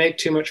make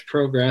too much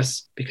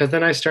progress because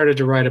then I started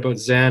to write about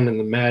Zen and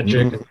the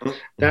magic. And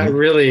that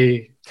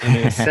really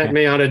sent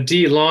me on a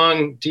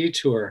long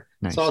detour.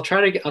 Nice. So I'll try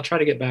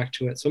to get back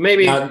to it. So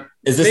maybe that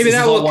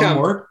will come.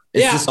 Work?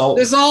 This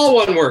is all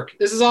one work.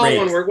 This is all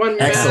one work. One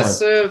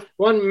massive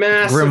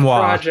Grimoire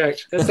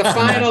project. It's the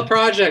final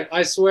project.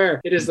 I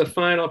swear, it is the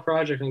final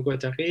project on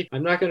Guattari.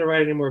 I'm not going to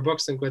write any more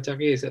books on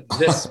Guattari.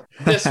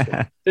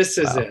 This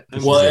is it.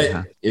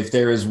 If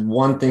there is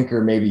one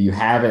thinker, maybe you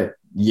haven't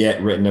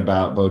yet written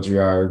about,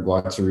 Baudrillard,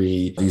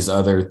 Guattari, these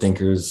other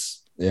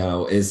thinkers,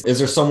 is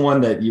there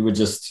someone that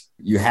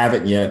you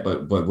haven't yet,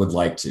 but would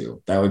like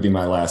to? That would be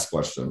my last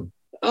question.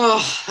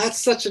 Oh, that's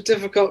such a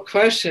difficult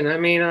question. I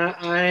mean,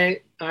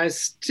 I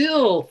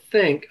still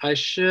think I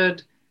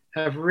should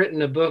have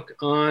written a book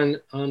on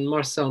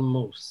Marcel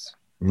Mauss.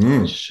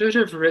 I should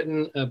have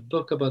written a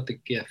book about the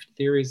gift,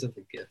 theories of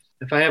the gift.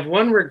 If I have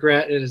one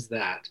regret, it is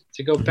that.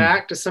 To go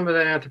back to some of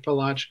that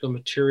anthropological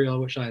material,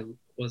 which I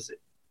was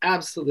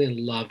absolutely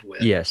in love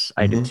with. Yes,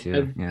 I did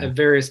Mhm. too. At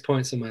various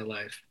points in my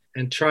life,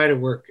 and try to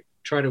work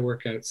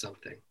out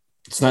something.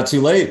 It's not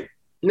too late.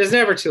 And it's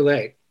never too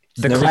late.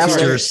 The Never too late.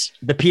 Clusters,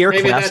 the Pierre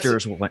Maybe that's-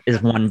 Clusters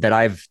is one that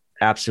I've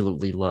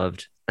absolutely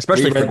loved,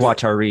 especially We for read the-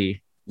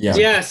 Guattari. Yeah.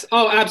 Yes.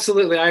 Oh,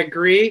 absolutely. I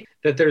agree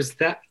that there's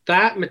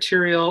that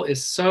material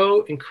is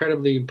so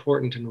incredibly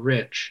important and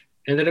rich,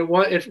 and that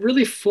it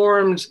really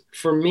formed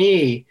for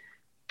me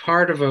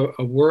part of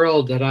a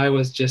world that I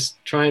was just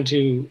trying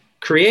to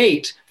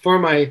create for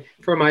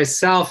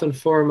myself and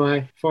for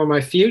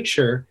my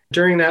future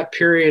during that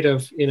period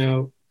of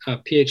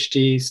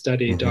PhD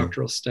study, Mhm.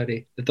 doctoral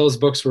study. That those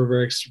books were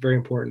very, very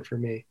important for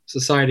me.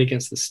 Society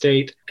Against the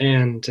State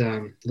and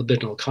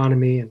Libidinal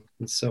Economy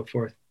and so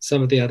forth.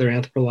 Some of the other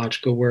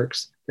anthropological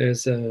works.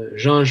 There's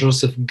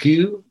Jean-Joseph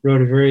Gu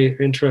wrote a very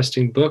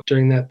interesting book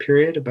during that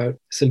period about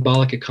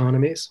symbolic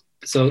economies.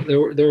 So there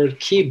were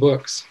key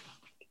books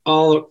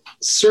all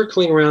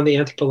circling around the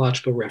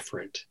anthropological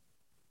referent.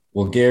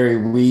 Well, Gary,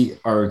 we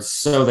are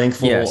so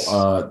thankful Yes.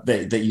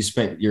 that you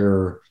spent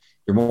your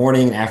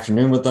morning and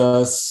afternoon with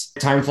us.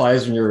 Time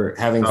flies when you're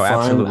having fun.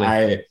 Absolutely.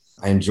 I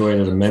enjoyed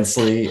it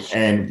immensely,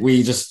 and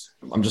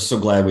I'm just so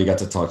glad we got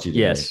to talk to you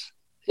today. Yes.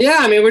 Yeah,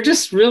 I mean,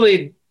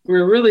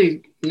 we're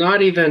really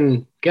not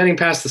even getting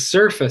past the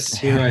surface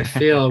here, I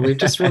feel. We've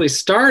just really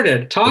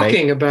started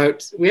talking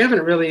about, we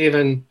haven't really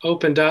even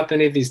opened up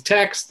any of these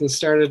texts and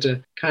started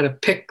to kind of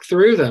pick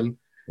through them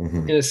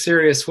Mhm. in a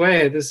serious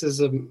way. This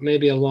is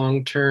maybe a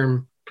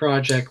long-term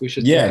project we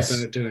should Yes.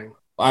 think about doing.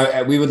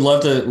 We would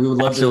love to.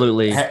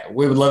 Absolutely.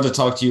 We would love to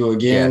talk to you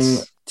again.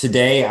 Yes.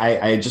 Today,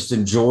 I just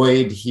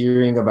enjoyed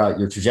hearing about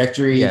your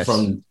trajectory Yes.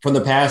 from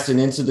the past and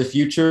into the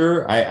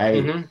future.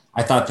 Mhm.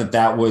 I thought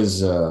that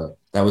was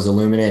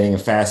illuminating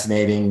and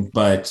fascinating.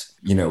 But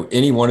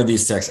any one of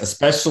these texts,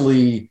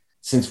 especially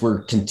since we're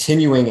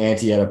continuing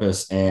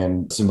Anti-Oedipus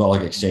and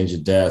Symbolic Exchange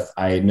of Death,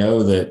 I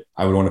know that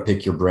I would want to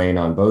pick your brain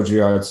on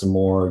Baudrillard some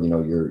more.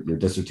 Your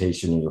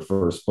dissertation in your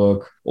first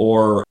book,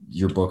 or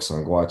your books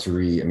on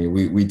Guattari. I mean,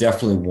 we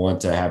definitely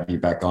want to have you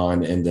back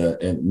on in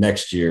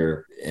next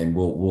year, and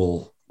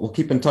we'll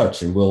keep in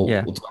touch, and we'll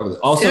talk about it.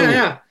 Also,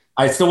 Yeah.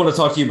 I still want to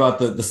talk to you about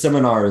the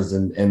seminars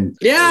and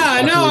Yeah,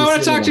 I know. I want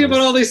to talk to you about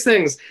all these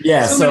things.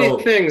 Yeah, so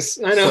many things.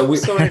 I know.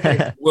 So many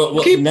things.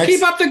 Well,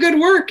 keep up the good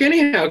work.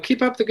 Anyhow,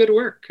 keep up the good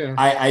work.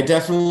 I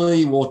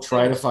definitely will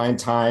try to find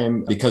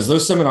time, because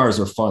those seminars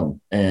are fun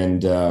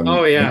and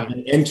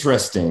and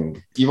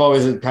interesting. You've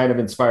always kind of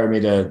inspired me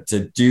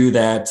to do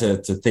that, to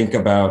think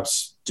about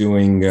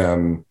doing,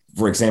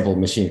 for example,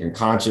 Machine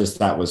Unconscious.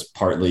 That was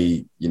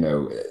partly,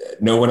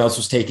 no one else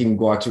was taking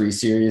Guattari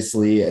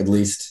seriously, at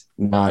least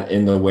not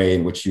in the way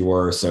in which you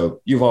were.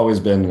 So you've always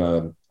been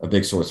a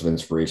big source of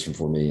inspiration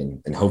for me,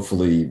 and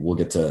hopefully we'll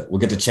get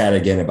to chat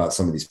again about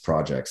some of these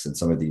projects and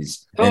some of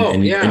these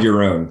and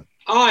your own.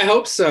 Oh, I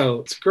hope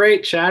so. It's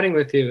great chatting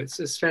with you. It's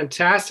just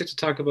fantastic to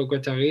talk about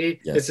Guattari.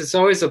 Yes. It's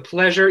always a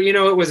pleasure.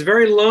 It was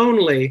very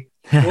lonely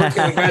working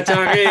with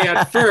Guattari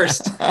at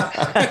first.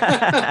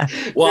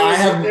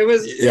 Well, it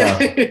was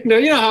you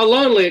know how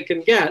lonely it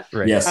can get.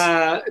 Right. Yes.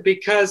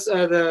 Because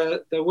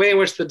the way in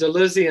which the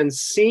Deleuzian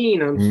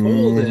scene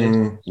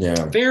unfolded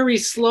very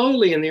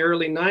slowly in the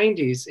early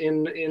 90s,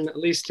 in at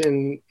least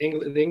in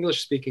the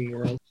English-speaking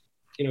world,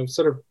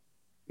 sort of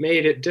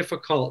made it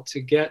difficult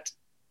to get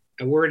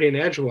a word in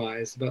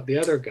edgewise about the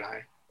other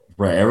guy.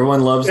 Right.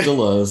 Everyone loves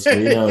Deleuze.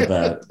 We know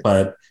that.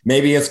 But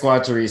maybe it's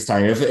Guattari's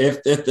time. If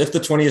the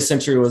 20th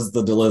century was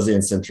the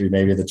Deleuzian century,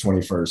 maybe the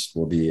 21st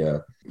will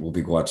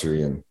be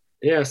Guattarian.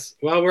 Yes.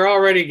 Well, we're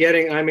already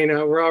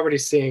we're already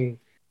seeing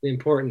the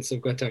importance of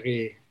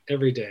Guattari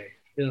every day.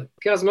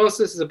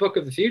 Cosmosis is a book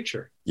of the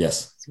future.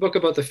 Yes. It's a book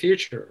about the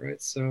future,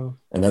 right? So.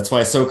 And that's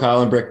why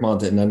Sokal and Brickmont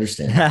didn't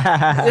understand.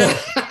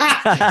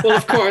 Well,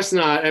 of course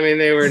not. I mean,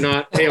 they were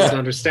not able to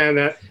understand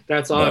that.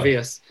 That's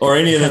obvious. Or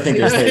any of the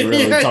thinkers they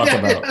really talk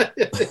about.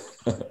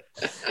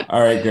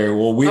 All right, Gary.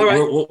 Well,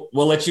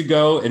 we'll let you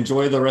go.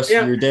 Enjoy the rest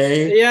of your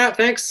day. Yeah,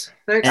 thanks.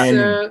 Thanks,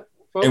 and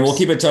folks. we'll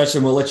keep in touch,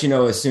 and we'll let you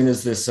know as soon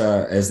as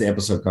as the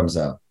episode comes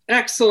out.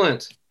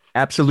 Excellent.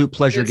 Absolute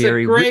pleasure,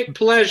 Gary. A great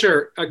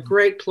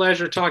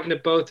pleasure talking to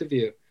both of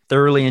you.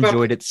 Thoroughly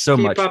enjoyed it so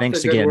much.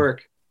 Thanks again.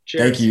 Work.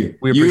 Cheers. Thank you.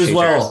 We you as appreciate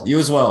well. it. You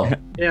as well.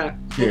 Yeah,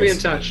 Cheers. we'll be in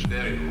touch.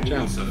 Very Ciao.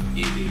 rules of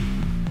healing,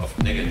 of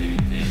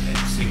negativity and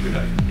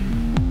singularity,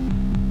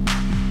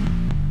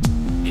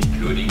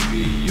 including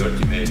the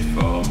ultimate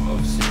form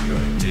of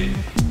singularity,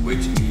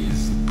 which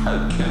is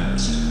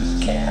alchemist.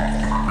 The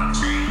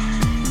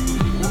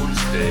whole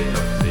state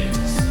of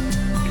things,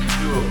 the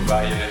pure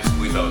violence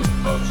without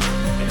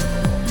object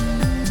anymore.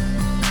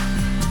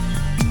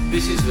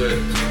 This is the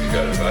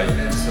typical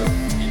violence of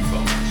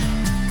information.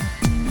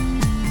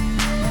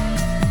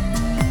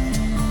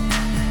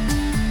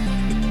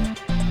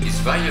 It's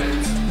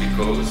violent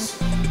because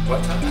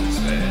what happens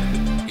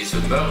there is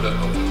a murder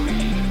of the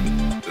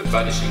real, the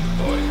vanishing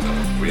point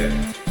of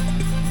reality.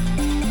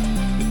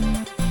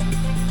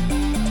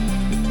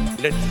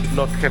 Let's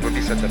not have a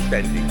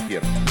misunderstanding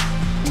here.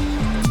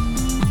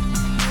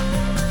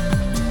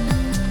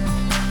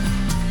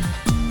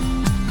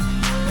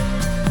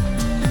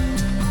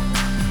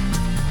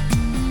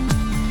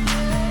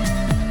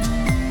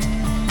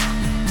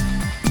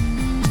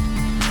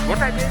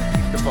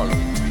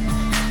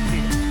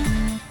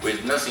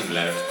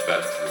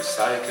 but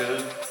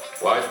recycled,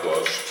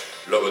 whitewashed,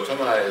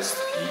 lobotomized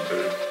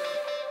people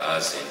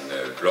as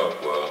in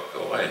Clockwork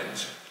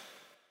Orange.